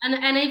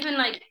and even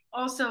like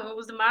also it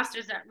was the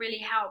masters that really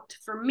helped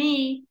for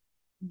me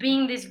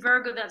being this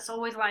Virgo that's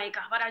always like,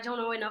 "Oh, but I don't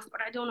know enough,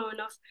 but I don't know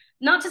enough."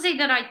 Not to say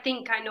that I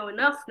think I know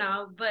enough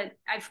now, but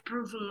I've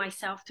proven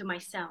myself to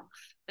myself.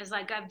 It's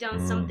like I've done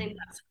something Mm,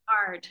 that's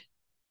hard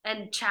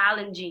and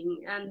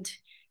challenging and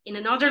in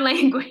another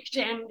language,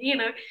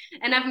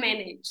 and I've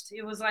managed.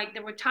 It was like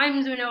there were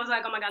times when I was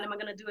like, oh my God, am I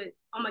gonna do it?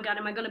 Oh my God,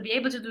 am I gonna be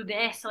able to do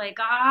this? Like,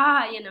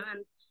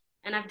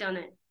 and I've done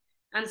it.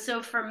 And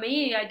so for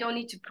me, I don't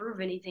need to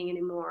prove anything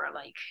anymore,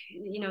 like,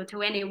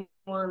 to anyone.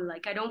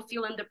 Like, I don't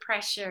feel under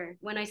pressure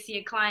when I see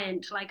a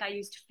client like I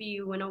used to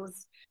feel when I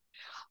was,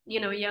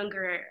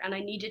 younger and I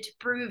needed to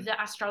prove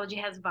that astrology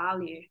has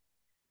value.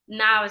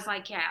 Now it's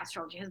like, yeah,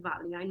 astrology has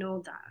value. I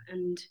know that.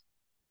 And,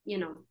 you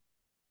know,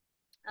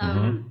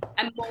 mm-hmm.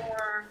 I'm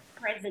more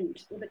present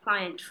with the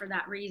client for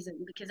that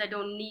reason because I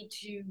don't need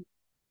to,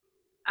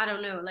 I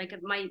don't know, like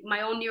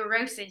my own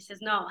neurosis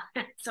is not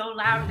so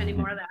loud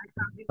anymore that I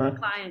can't be with the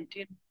client,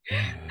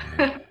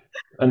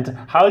 And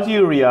how do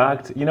you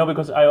react?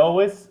 Because I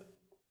always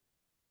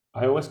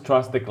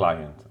trust the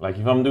client. Like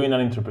if I'm doing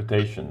an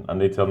interpretation and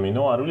they tell me,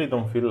 no, I really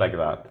don't feel like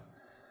that.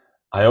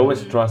 I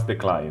always Mm, trust the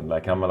client.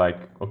 Like I'm like,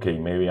 okay,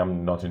 maybe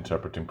I'm not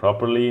interpreting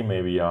properly.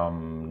 Maybe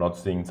I'm not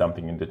seeing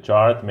something in the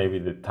chart. Maybe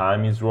the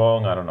time is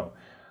wrong. I don't know.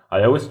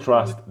 I always mm,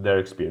 trust their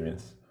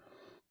experience.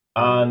 mm.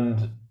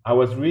 And I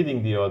was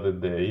reading the other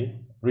day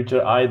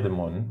Richard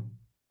Idemon,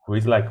 who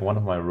is like one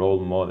of my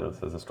role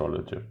models as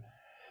astrologer.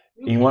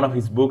 In one of Okay.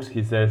 his books,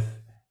 he says,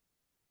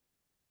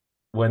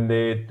 when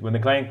the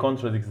client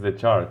contradicts the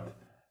chart,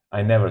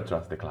 I never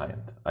trust the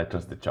client. I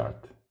trust the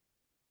chart.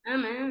 Oh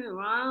man,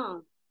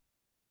 wow.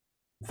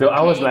 So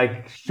I was Okay.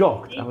 like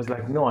shocked. I was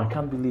like, no, I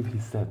can't believe he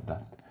said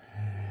that.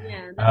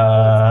 Yeah, that's Uh,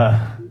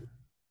 interesting.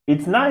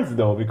 it's nice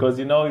though because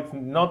it's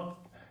not.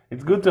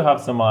 It's good to have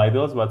some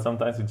idols, but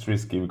sometimes it's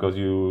risky because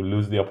you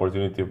lose the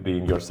opportunity of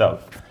being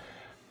yourself.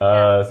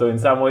 Yeah, So in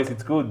some ways,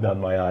 it's good that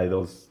my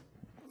idols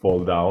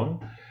fall down.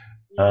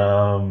 yeah,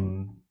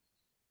 Um,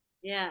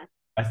 yeah.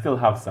 I still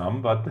have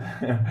some, but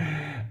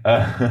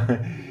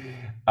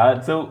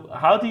so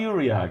how do you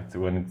react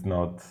when it's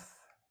not?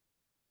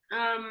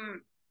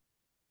 Um,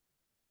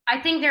 I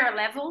think there are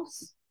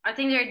levels. I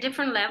think there are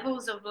different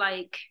levels of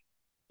like,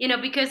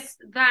 because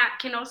that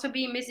can also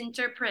be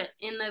misinterpreted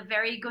in a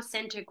very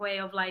egocentric way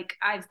of like,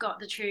 I've got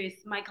the truth,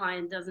 my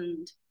client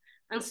doesn't.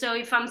 And so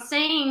if I'm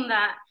saying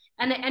that,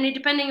 and it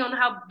depending on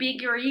how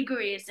big your ego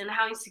is and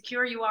how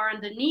insecure you are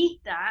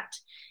underneath that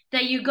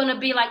you're gonna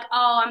be like,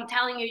 oh, I'm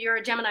telling you, you're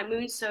a Gemini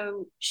moon,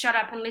 so shut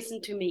up and listen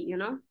to me,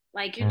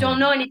 Like you don't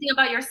know Mm. anything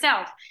about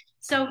yourself.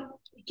 So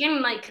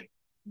again, like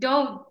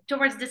go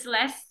towards this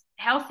less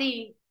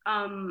healthy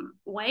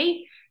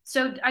way.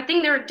 So I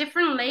think there are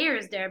different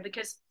layers there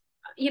because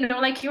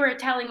like you were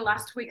telling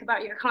last week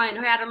about your client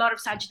who had a lot of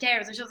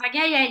Sagittarius, and she was like,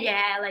 yeah, yeah,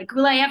 yeah, like,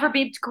 will I ever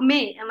be able to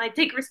commit and like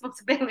take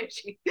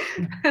responsibility?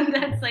 And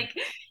that's like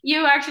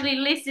you actually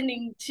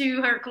listening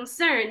to her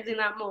concerns in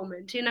that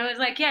moment. It's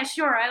like, yeah,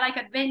 sure, I like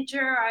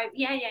adventure.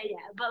 Yeah, yeah,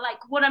 yeah. But like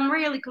what I'm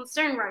really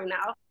concerned right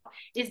now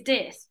is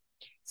this.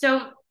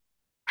 So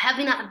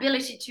having that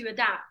ability to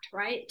adapt,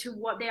 right, to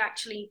what they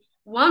actually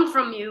want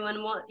from you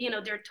and what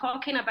they're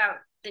talking about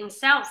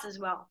themselves as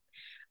well.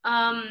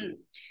 Um,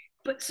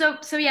 but so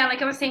yeah,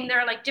 like I was saying,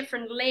 there are like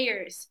different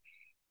layers.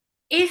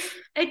 If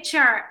a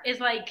chart is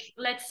like,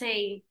 let's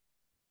say,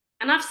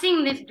 and I've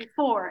seen this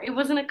before, it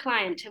wasn't a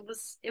client, it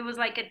was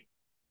like a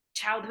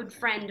childhood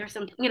friend or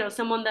something,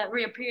 someone that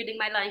reappeared in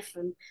my life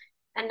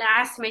and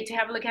asked me to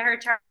have a look at her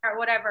chart or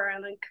whatever,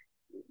 and like,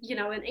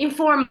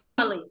 informally,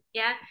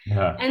 yeah.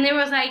 Yeah. And there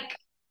was like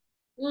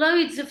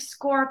loads of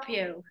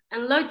Scorpio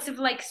and loads of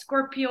like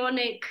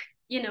scorpionic,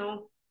 you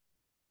know,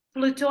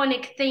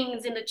 plutonic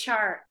things in the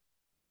chart.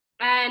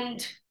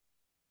 And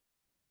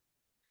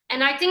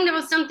I think there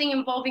was something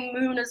involving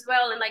moon as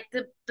well, and like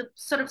the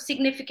sort of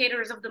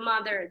significators of the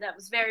mother that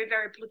was very,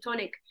 very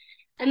plutonic.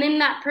 And then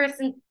that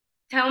person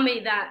tell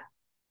me that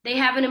they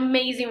have an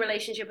amazing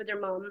relationship with their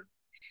mom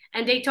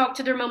and they talk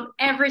to their mom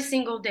every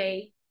single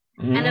day.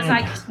 And it's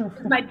like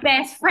Mm. my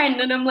best friend.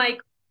 And I'm like,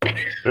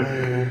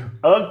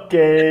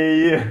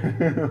 Okay.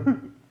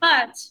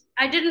 but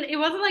I didn't, it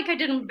wasn't like I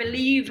didn't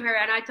believe her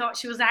and I thought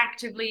she was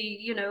actively,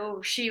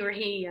 she or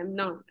he, and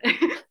no,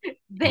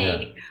 Yeah.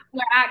 they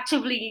were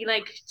actively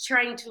like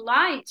trying to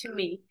lie to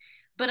me.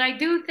 But I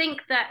do think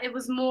that it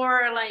was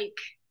more like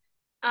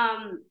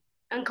um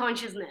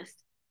unconsciousness.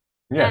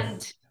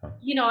 Yes. And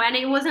and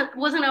it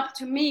wasn't up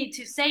to me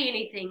to say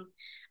anything.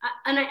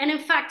 And in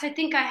fact, I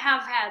think I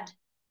have had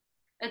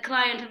a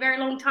client a very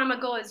long time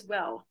ago as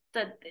well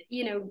that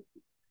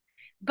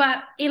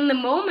but in the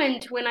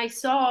moment when I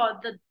saw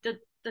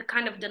the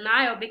kind of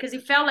denial, because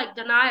it felt like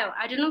denial,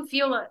 I didn't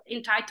feel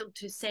entitled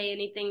to say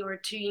anything or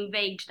to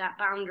invade that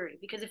boundary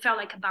because it felt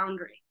like a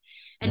boundary,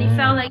 and it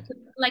felt Mm.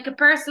 like a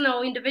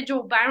personal,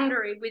 individual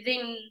boundary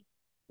within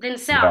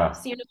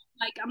themselves. Yeah.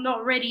 Like, I'm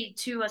not ready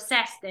to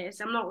assess this.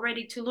 I'm not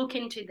ready to look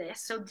into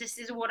this. So this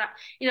is what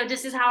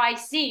this is how I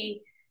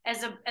see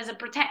as a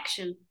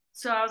protection.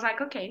 So I was like,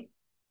 okay,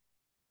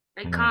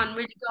 I Mm. can't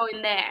really go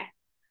in there.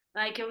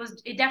 Like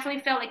it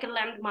definitely felt like a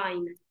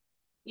landmine,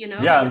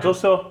 Yeah, and and I'm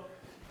also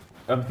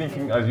I'm yeah.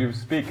 thinking as you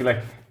speak,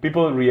 like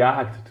people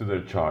react to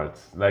their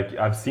charts. Like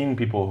I've seen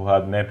people who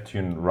had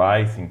Neptune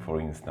rising, for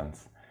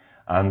instance,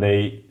 and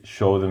they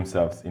show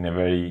themselves in a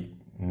very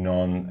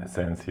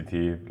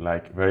non-sensitive,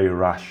 like very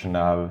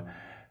rational,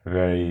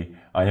 very,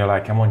 and you're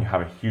like, come on, you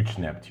have a huge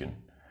Neptune.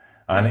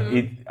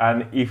 Mm-hmm.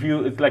 And if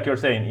you, it's like you're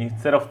saying,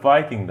 instead of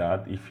fighting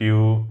that, if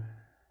you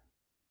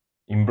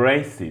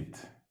embrace it,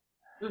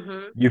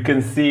 Mm-hmm. you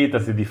can see it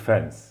as a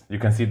defense. You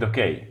can see it,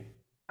 okay.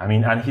 I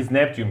mean, and his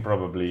Neptune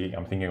probably,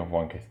 I'm thinking of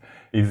one case,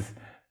 is,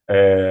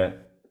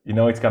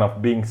 it's kind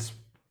of being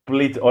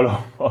split all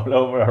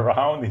over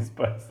around this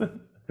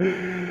person.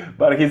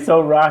 But he's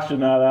so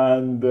rational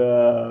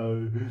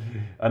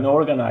and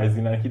organized,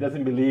 he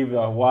doesn't believe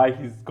why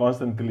he's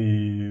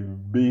constantly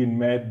being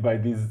met by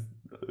this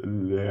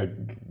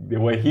the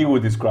way he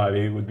would describe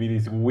it would be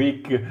these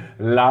weak,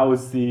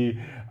 lousy,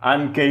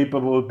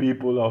 incapable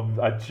people of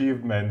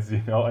achievements.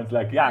 It's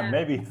like, yeah, Yeah.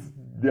 maybe it's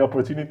the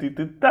opportunity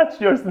to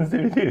touch your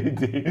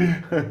sensibility.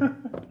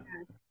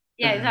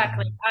 Yeah,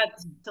 exactly.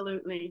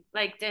 Absolutely.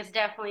 Like there's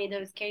definitely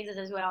those cases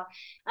as well.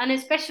 And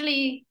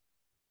especially,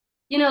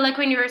 like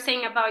when you were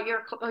saying about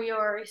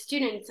your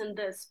students and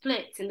the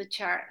splits in the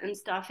chart and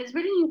stuff, it's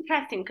really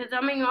interesting because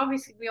I mean,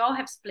 obviously we all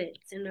have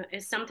splits, and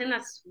it's something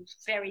that's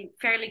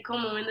fairly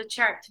common in the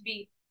chart to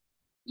be,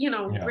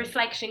 Yeah,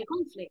 reflection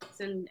conflicts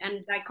and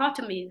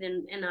dichotomies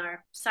in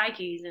our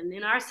psyches and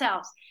in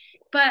ourselves.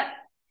 But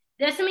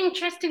there's some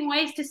interesting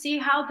ways to see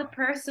how the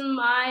person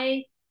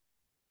might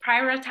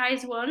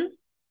prioritize one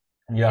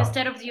yeah,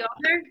 instead of the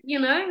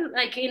other,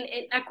 like in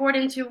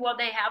according to what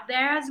they have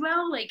there as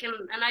well. Like,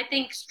 and I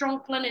think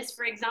strong planets,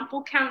 for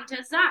example, count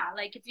as that.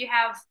 Like if you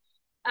have,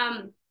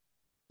 um,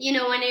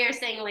 when you're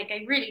saying like,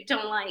 I really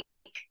don't like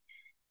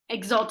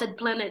exalted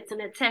planets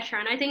and etc.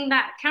 And I think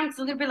that counts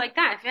a little bit like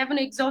that. If you have an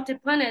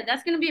exalted planet,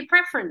 that's going to be a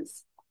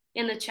preference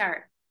in the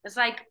chart. It's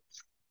like,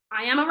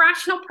 I am a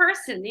rational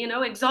person,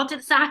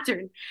 exalted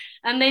Saturn.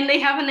 And then they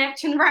have a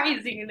Neptune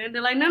rising, and then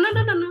they're like, no, no,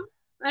 no, no, no.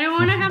 I don't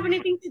want to have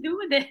anything to do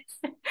with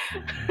this.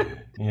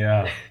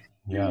 yeah,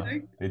 you yeah.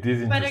 know? It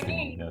is But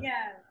interesting. again,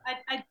 Yes.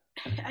 yeah,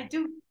 I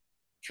do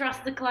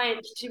trust the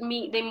client to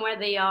meet them where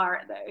they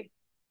are, though.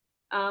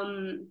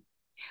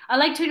 I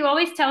like to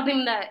always tell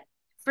them that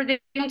for them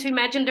to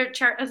imagine their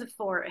chart as a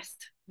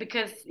forest,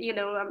 because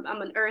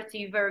I'm an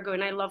earthy Virgo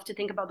and I love to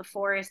think about the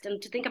forest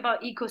and to think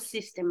about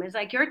ecosystem. It's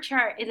like your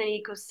chart is an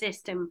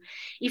ecosystem.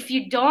 If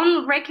you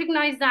don't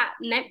recognize that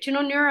Neptune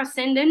on your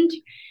ascendant,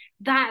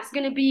 that's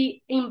going to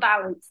be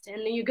imbalanced,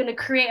 and you're going to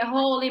create a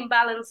whole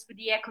imbalance with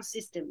the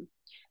ecosystem.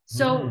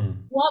 So Hmm.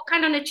 what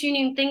kind of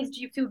tuning things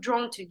do you feel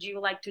drawn to? Do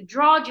you like to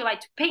draw? Do you like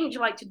to paint? Do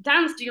you like to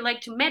dance? Do you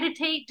like to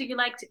meditate? Do you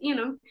like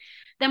to,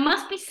 there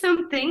must be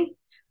something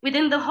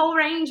within the whole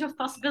range of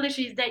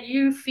possibilities that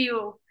you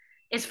feel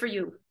is for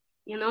you,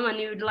 and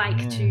you'd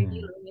like to,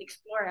 Hmm.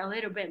 explore a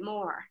little bit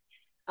more.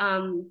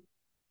 Um,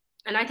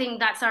 and I think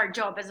that's our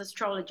job as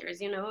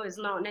astrologers, is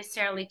not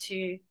necessarily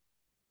to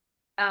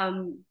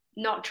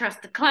not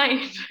trust the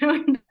client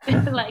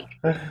like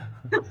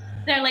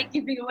they're like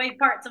giving away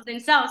parts of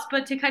themselves,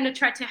 but to kind of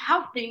try to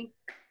help them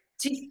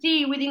to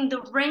see within the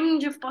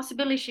range of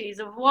possibilities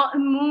of what a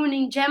moon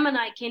in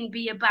Gemini can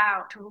be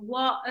about, or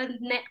what a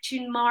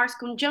Neptune Mars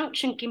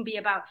conjunction can be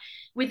about.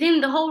 Within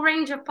the whole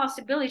range of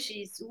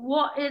possibilities,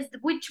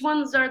 which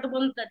ones are the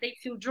ones that they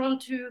feel drawn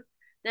to,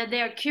 that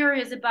they are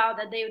curious about,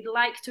 that they would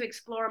like to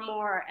explore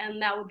more,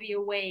 and that would be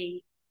a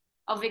way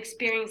of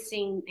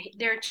experiencing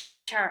their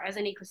chart as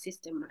an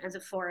ecosystem, as a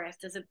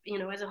forest, as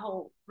a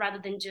whole, rather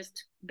than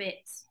just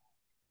bits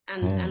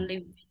and Hmm.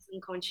 live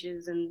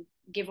unconscious and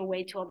give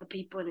away to other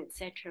people and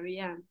etc.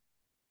 Yeah,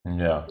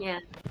 Yeah. yeah.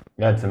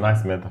 Yeah, it's a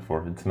nice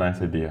metaphor. It's a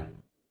nice idea.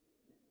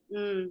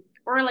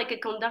 Or like a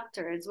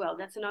conductor as well.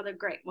 That's another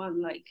great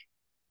one. Like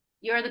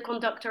you're the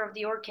conductor of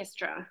the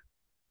orchestra.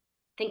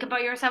 Think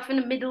about yourself in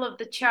the middle of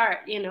the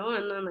chart, and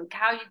then like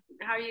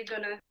how you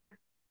gonna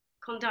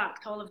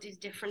conduct all of these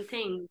different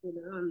things,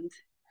 and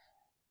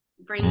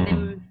bring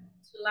them Hmm.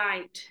 to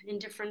light in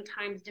different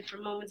times,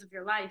 different moments of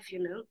your life.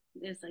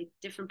 There's like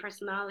different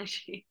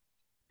personality.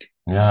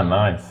 Yeah,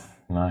 nice.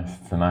 Nice.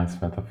 It's a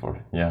nice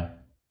metaphor. Yeah.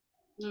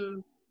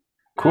 mm,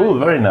 Cool,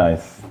 nice. very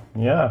nice.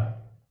 Yeah.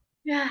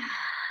 Yeah.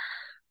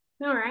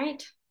 All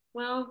right.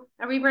 Well,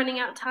 are we running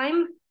out of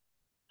time?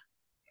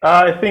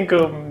 I think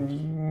a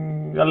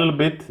little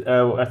bit.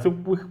 I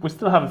think we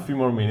still have a few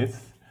more minutes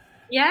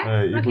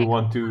Yeah? if we Okay,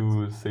 want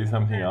cool. to say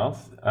something Yeah.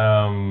 else.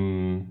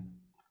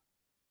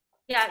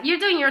 Yeah, you're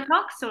doing your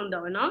talk soon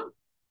though, no?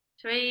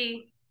 Should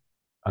we,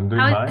 I'm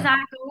doing how is mine.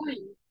 that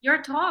going?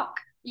 Your talk.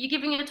 You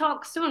giving a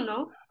talk soon,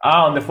 no?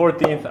 On the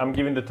 14th, I'm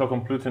giving the talk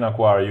on Pluto in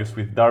Aquarius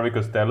with Darby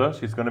Costello.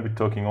 She's going to be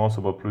talking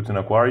also about Pluto in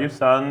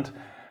Aquarius and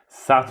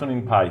Saturn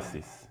in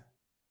Pisces.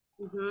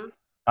 Mm-hmm.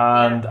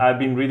 Yeah. And I've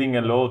been reading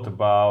a lot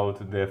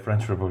about the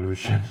French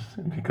Revolution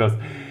because,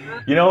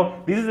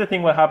 this is the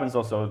thing what happens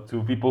also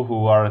to people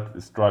who are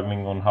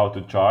struggling on how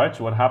to charge.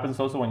 What happens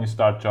also when you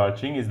start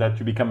charging is that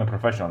you become a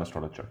professional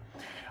astrologer.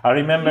 I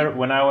Yeah. remember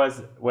when I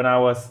was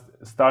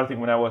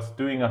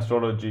doing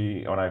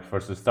astrology when I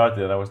first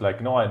started, I was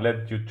like, no, I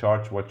let you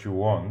charge what you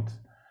want.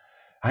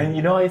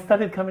 And I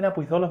started coming up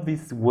with all of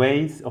these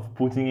ways of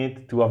putting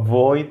it to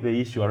avoid the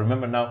issue. I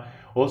remember now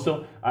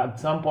also at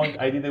some point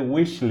I did a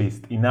wish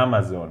list in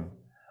Amazon,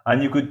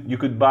 and you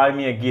could buy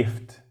me a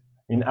gift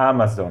in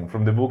Amazon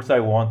from the books I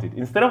wanted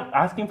instead of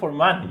asking for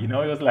money. It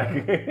was like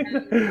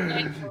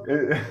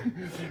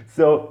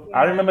so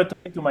I Yeah. remember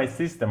talking to my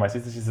sister. My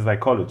sister, she's a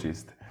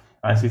psychologist,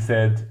 and she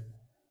said,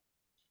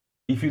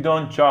 if you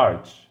don't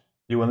charge,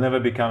 you will never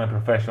become a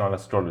professional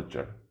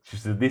astrologer. She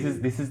said, this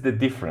is the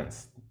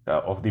difference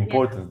of the Yeah.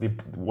 importance.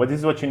 What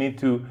is what you need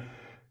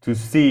to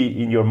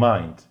see in your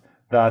mind,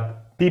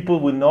 that people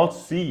will not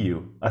see you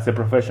as a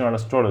professional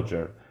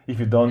astrologer if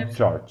you don't Absolutely.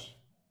 charge.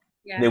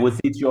 They Yeah. will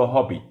see it's your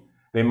hobby.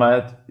 They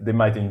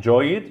might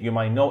enjoy it. You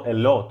might know a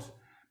lot,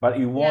 but it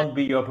Yeah. won't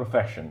be your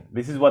profession.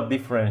 This is what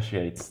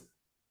differentiates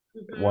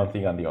Mm-hmm. one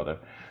thing and the other.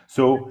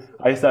 So I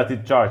Absolutely.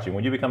 started charging.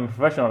 When you become a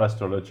professional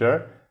astrologer,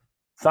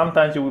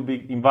 sometimes you will be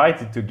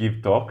invited to give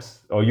talks,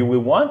 or you will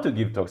want to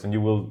give talks, and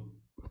you will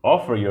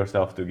offer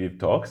yourself to give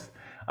talks.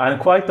 And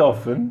quite Mm-hmm.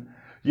 often,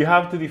 you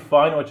have to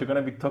define what you're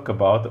going to be talk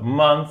about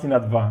months in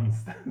advance.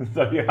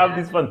 So you have Yeah.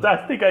 this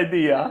fantastic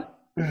idea,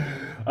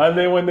 and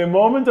then when the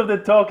moment of the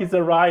talk is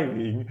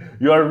arriving,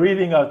 you are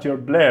reading out your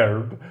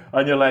blurb,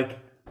 and you're like,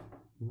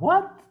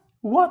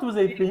 what was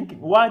I thinking?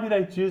 Why did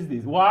I choose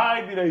this?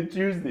 Why did I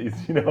choose this?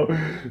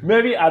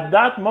 Maybe at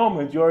that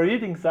moment you're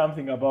reading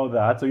something about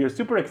that, so you're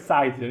super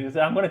excited and you say,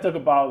 I'm going to talk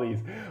about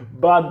this.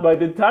 But by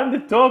the time the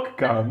talk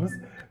comes,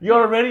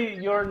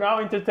 you're now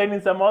entertaining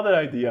some other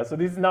idea. So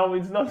this now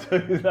it's not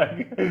it's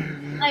like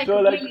I so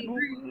like completely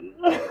agree.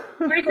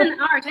 There's an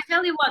art. I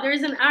tell you what,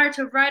 there's an art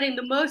of writing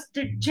the most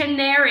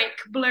generic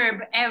blurb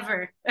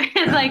ever.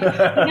 It's like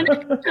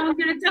I'm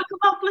gonna talk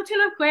about Pluto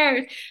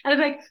Aquarius, and it's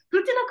like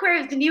Pluto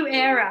Aquarius, the new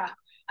era,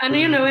 and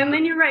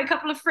then you write a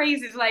couple of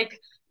phrases like,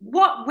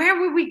 where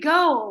will we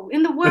go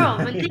in the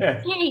world when things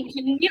Yeah. change,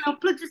 and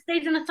Pluto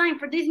stays in a sign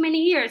for this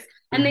many years,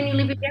 and then you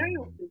leave it very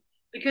open.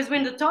 Because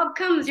when the talk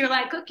comes, you're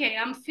like, okay,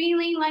 I'm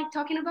feeling like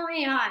talking about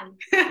AI,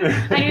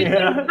 and you don't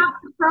Yeah. have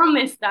to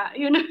promise that.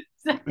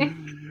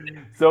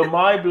 So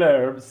my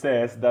blurb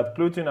says that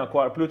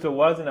Pluto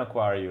was in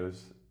Aquarius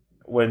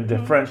when the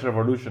Mhm. French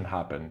Revolution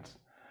happened.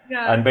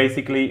 Yeah. And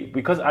basically,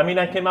 because I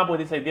came up with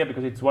this idea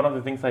because it's one of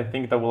the things I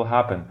think that will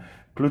happen.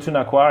 Pluto in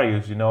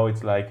Aquarius,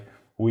 it's like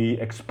we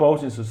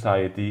expose in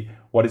society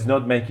what is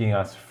not making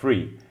us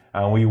free,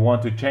 and we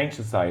want to change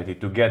society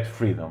to get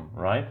freedom,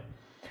 right?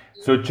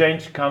 So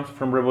change comes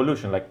from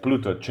revolution, like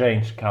Pluto.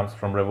 Change comes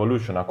from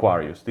revolution,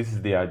 Aquarius. This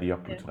is the idea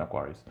of Pluto in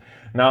Aquarius.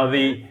 Now,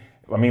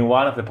 Uh-huh.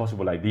 one of the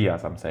possible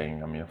ideas. I'm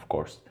saying, of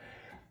course.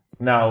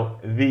 Now,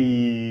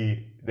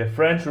 the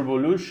French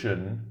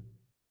Revolution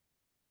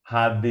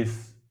had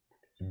this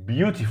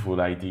beautiful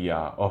idea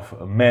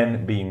of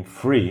men being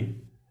free,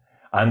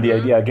 and the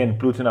Uh-huh. idea again,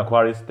 Pluto in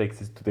Aquarius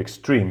takes it to the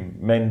extreme,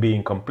 men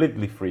being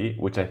completely free,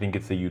 which I think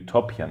it's a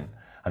utopian.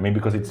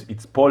 Because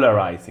it's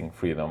polarizing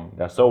freedom.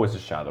 There's always a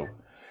shadow,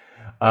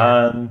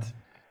 Yeah.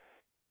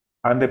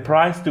 and the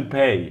price to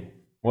pay.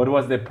 What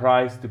was the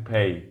price to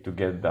pay to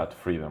get that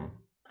freedom?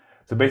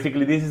 So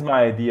basically, this is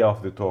my idea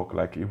of the talk.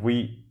 Like, if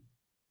we,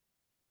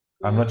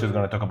 I'm not just Mm.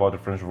 going to talk about the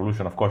French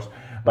Revolution, of course,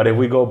 but if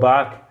we go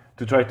back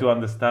to try to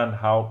understand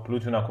how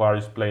Pluto in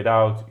Aquarius played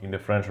out in the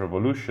French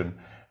Revolution,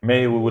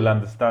 maybe we will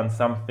understand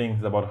some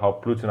things about how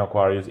Pluto in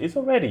Aquarius is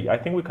already, I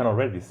think we can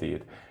already see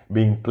it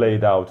being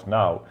played out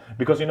now.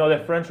 Because,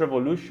 the French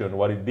Revolution,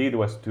 what it did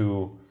was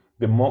to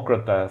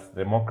democratize,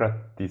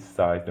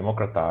 make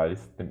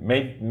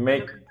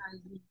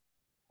Democratizing.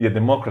 Yeah.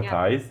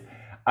 democratize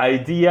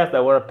ideas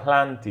that were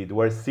planted,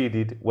 were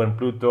seeded when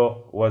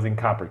Pluto was in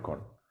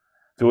Capricorn.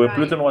 So when Right.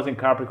 Pluto was in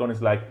Capricorn,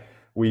 it's like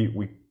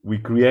we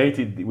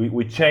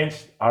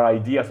changed our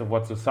ideas of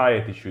what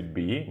society should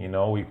be.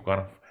 We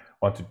kind of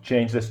want to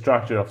change the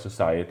structure of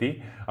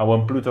society. And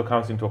when Pluto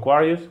comes into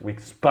Aquarius, we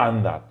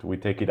expand that. We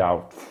take it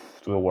out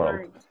to the world.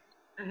 Right.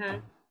 Uh-huh.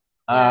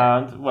 Yeah.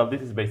 And well,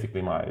 this is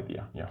basically my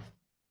idea. Yeah.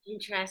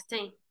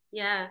 Interesting.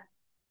 Yeah.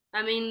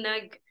 I mean,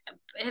 like,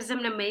 it's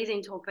an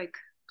amazing topic,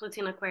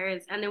 Pluto in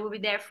Aquarius, and it will be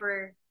there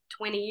for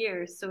 20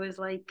 years. So it's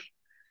like,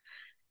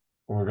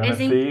 We're gonna it's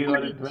see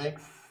what it important.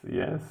 makes.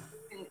 Yes.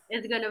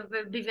 It's gonna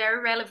be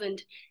very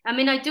relevant. I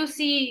mean, I do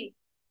see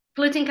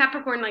Pluto in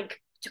Capricorn. Like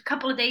a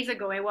couple of days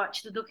ago, I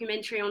watched the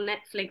documentary on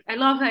Netflix. I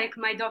love like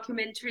my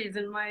documentaries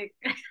and my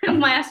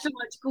my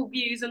astrological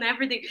views and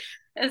everything.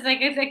 It's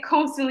like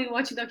constantly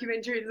watching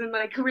documentaries and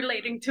like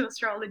relating to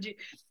astrology.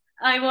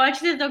 I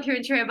watched this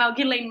documentary about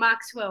Ghislaine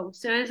Maxwell.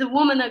 So there's a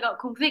woman that got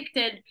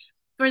convicted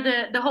for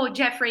the whole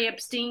Jeffrey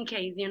Epstein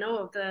case,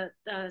 of the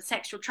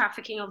sexual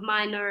trafficking of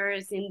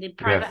minors in the Yes.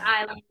 private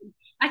island.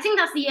 I think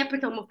that's the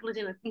epitome of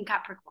Pluto in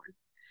Capricorn.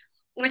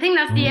 I think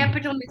that's the Mm.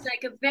 epitome. It's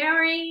like a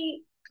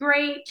very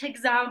great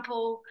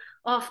example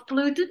of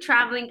Pluto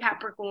traveling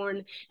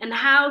Capricorn and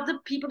how the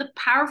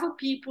powerful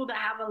people that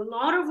have a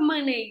lot of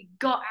money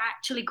got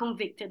actually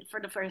convicted for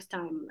the first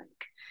time.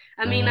 Like,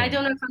 I mean, I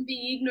don't Mm. know if I'm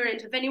being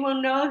ignorant. If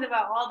anyone knows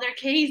about all their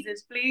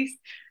cases, please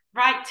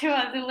write to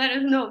us and let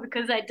us know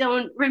because I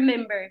don't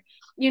remember.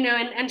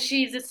 And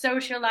she's a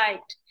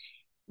socialite,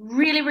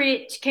 really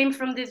rich, came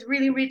from this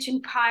really rich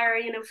empire,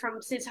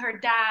 from since her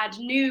dad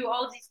knew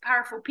all of these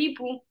powerful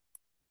people,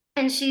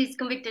 and she's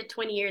convicted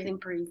 20 years in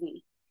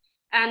prison.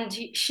 And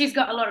she's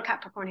got a lot of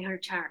Capricorn in her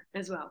chart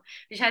as well,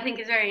 which I think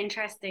is very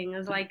interesting.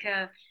 As like,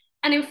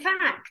 and in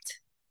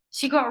fact,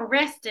 she got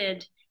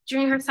arrested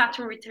during her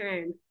Saturn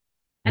return,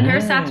 and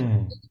her Saturn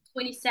Mm. was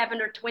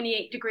 27 or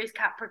 28 degrees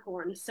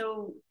Capricorn.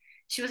 So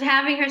she was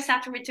having her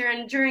Saturn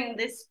return during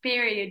this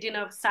period,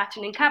 of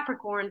Saturn in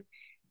Capricorn,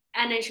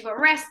 and then she got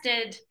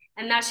arrested,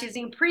 and now she's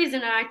in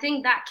prison. And I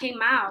think that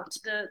came out,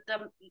 the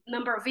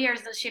number of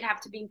years that she'd have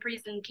to be in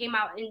prison came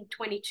out in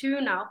 22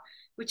 now,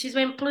 which is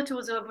when Pluto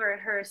was over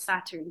her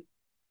Saturn.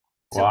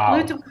 So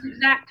Pluto Wow. was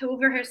exact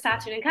over her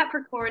Saturn in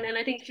Capricorn, and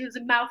I think she was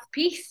a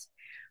mouthpiece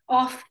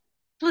of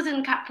Pluto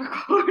in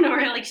Capricorn, or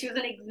like she was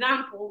an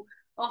example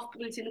of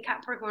Pluto in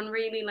Capricorn.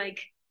 Really, like,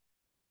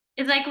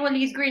 it's like what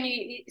Lise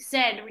Greene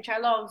said, which I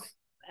love.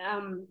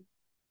 Um,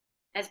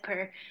 as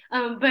per.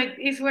 But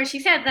it's where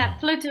she said that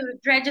Pluto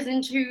dredges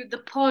into the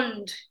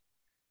pond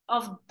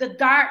of the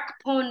dark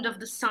pond of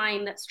the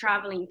sign that's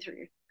traveling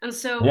through. And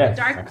so the Yes,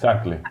 dark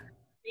exactly.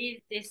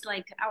 is this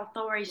like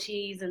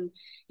authorities and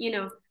you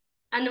know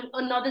and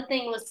another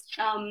thing was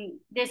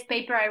this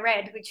paper I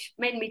read which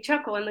made me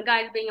chuckle, and the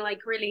guy's being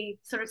like really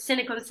sort of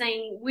cynical and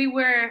saying we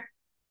were,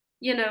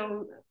 you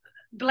know,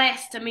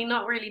 blessed. I mean,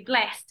 not really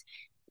blessed,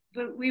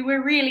 but we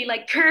were really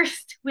like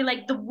cursed with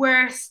like the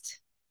worst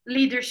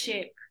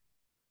leadership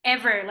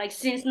ever, like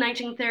since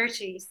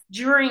 1930s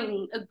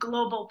during a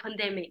global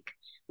pandemic.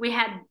 We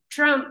had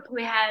Trump,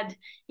 we had,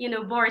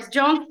 Boris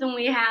Johnson,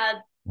 we had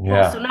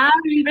Yeah. Bolsonaro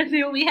in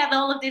Brazil, we had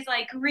all of these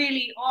like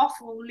really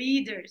awful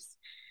leaders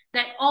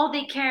that all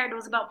they cared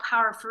was about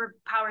power for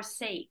power's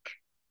sake.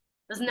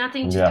 There's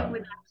nothing to do Yeah.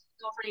 with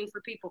governing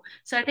for people.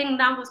 So I think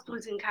that was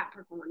Pluto in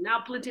Capricorn. Now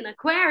Pluto in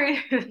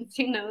Aquarius,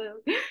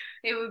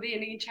 it would be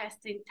an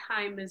interesting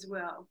time as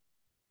well.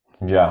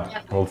 Yeah,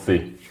 we'll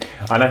Definitely. see.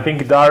 And I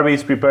think Darby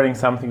is preparing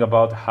something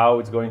about how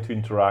it's going to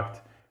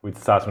interact with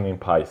Saturn in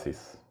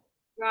Pisces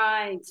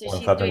Right. So when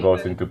she's Saturn doing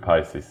goes her. into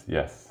Pisces.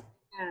 Yes.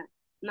 Yeah.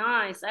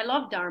 Nice. I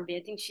love Darby.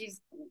 I think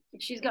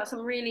she's got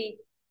some really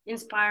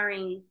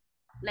inspiring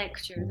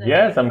lectures. I do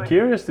Yes, I'm enjoy.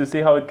 curious to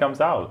see how it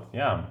comes out.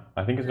 Yeah,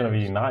 I think it's going to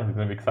be nice. It's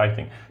going to be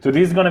exciting. So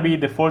this is going to be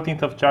the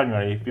 14th of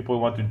January if people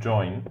want to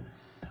join.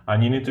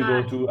 And you need to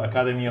go Nice. to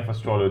Academy of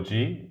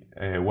Astrology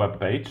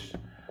webpage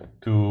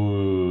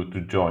to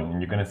to join,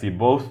 and you're gonna see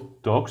both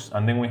talks,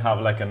 and then we have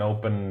like an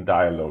open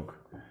dialogue,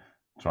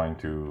 trying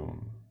to.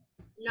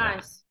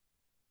 Nice.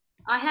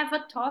 I have a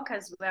talk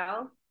as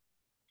well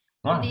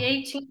on the Ah.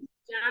 18th of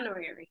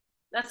January.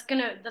 That's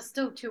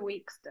still 2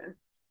 weeks though.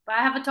 But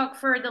I have a talk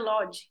for the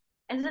lodge.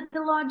 Is it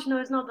the lodge? No,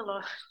 it's not the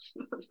lodge.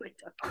 What am I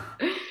talking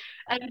about?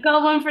 I've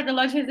got one for the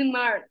lodges in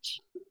March.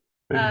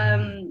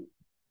 Um,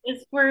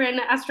 it's for an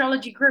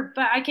astrology group,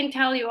 but I can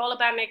tell you all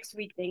about next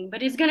week thing.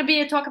 But it's gonna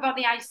be a talk about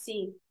the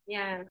IC.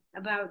 Yeah,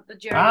 about the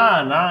Ah,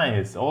 journey.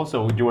 nice.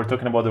 Also, you were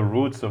talking about the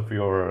roots of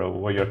your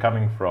where you're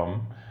coming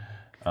from,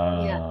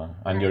 Yeah,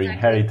 and yeah, your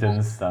exactly.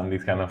 inheritance and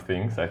these kind of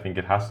things. I think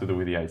it has to do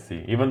with the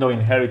IC. Even though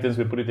inheritance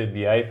we put it in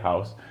the eighth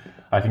house,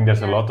 I think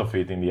there's a Yeah, lot of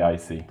it in the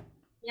IC.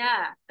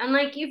 yeah, and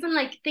like even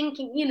like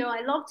thinking,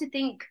 I love to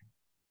think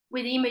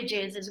with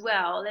images as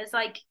well. There's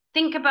like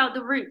think about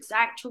the roots,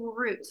 actual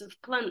roots of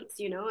plants,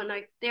 and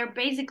like they're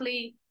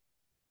basically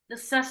the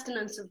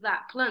sustenance of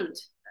that plant.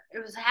 It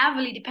was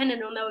heavily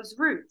dependent on those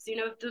roots.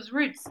 If those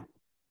roots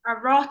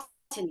are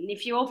rotten,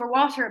 if you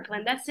overwater a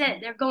plant, that's it.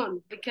 They're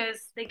gone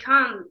because they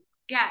can't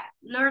get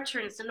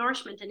nurturance and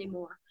nourishment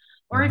anymore.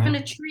 Or even a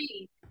Hmm.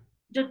 tree,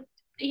 the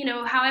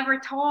however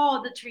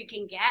tall the tree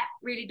can get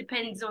really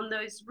depends on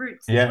those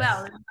roots as well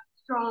Yes. and how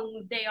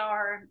strong they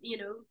are.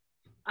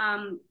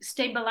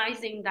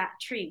 Stabilizing that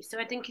tree. So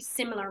I think it's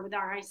similar with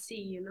RIC.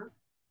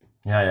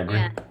 Yeah, I agree.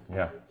 Yeah.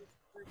 Yeah.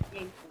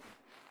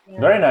 Yeah.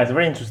 Very nice.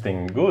 Very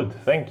interesting. Good.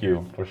 Thank Yeah.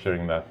 you for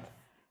sharing that.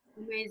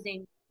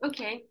 Amazing.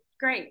 Okay,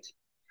 great.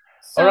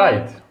 All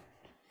right. So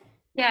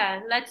yeah,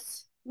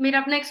 let's meet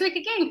up next week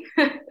again.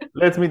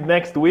 Let's meet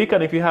next week.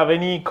 And if you have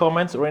any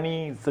comments or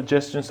any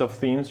suggestions of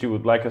themes you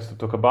would like us to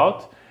talk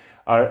about,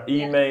 our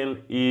Yeah. email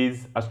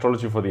is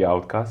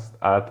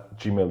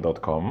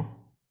astrologyfortheoutcast@gmail.com.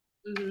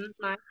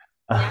 Nice.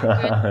 Yeah,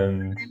 good.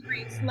 And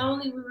Remembering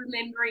slowly, we're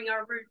remembering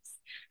our roots.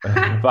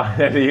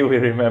 finally, we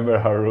remember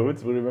our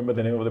roots. We remember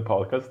the name of the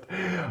podcast.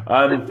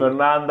 And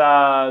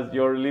Fernanda,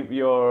 your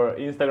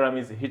Instagram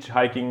is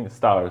hitchhiking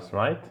stars,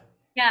 right?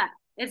 Yeah,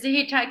 it's a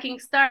hitchhiking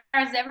stars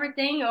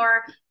everything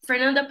or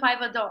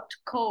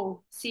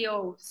fernandapaiva.co.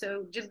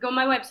 So just go on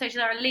my website.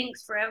 There are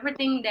links for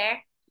everything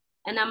there.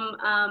 And I'm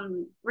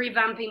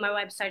revamping my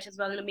website as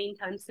well in the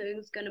meantime. So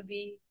it's gonna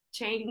be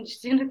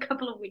changed in a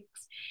couple of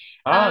weeks.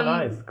 Ah, Um,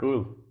 nice,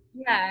 cool.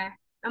 yeah,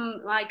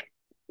 I'm like,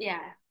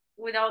 yeah,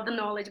 with all the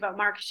knowledge about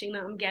marketing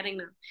that I'm getting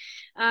now.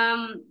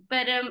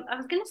 But I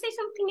was gonna say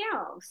something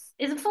else.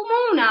 It's a full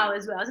moon now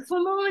as well. It's a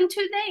full moon in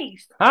 2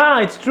 days. Ah,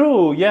 it's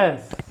true.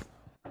 Yes.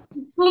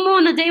 Full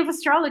moon, the day of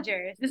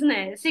astrologers, isn't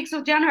it? 6th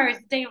of January is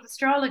the day of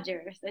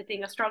astrologers. I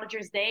think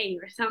astrologers' day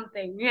or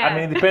something. I Yeah,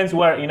 mean, it depends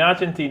where. In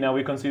Argentina,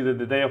 we consider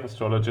the day of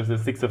astrologers the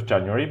 6th of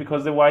January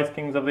because the wise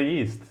kings of the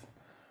East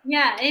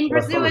yeah. In were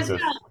Brazil as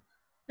astrologers. well.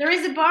 There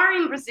is a bar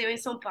in Brazil, in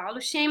São Paulo.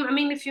 Shame. I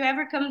mean, if you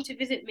ever come to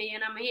visit me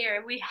and I'm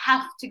here, we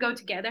have to go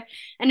together.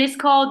 And it's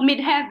called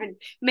Midheaven,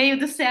 Meio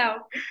do Céu.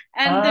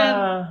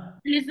 Ah,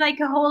 And it's like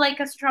a whole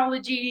like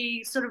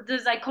astrology sort of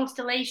there's like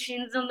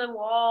constellations on the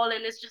wall,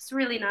 and it's just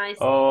really nice.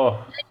 oh,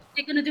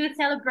 They're gonna do a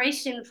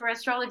celebration for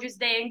Astrologers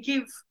Day and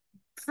give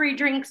free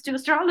drinks to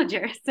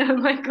astrologers. So I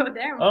might go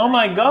there on oh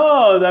my Friday.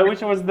 God! I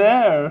wish I was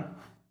there.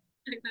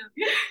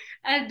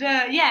 And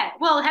yeah,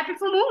 well, happy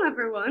full moon,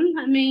 everyone.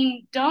 I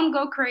mean, don't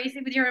go crazy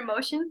with your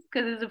emotions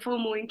because it's a full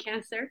moon in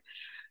Cancer,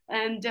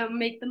 and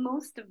make the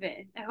most of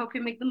it. I hope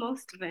you make the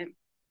most of it.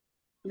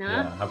 No?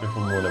 Yeah, happy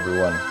full moon,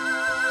 everyone.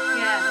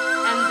 Yeah.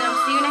 And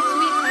see you next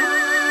week,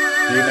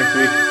 huh? See you next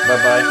week.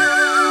 Bye bye.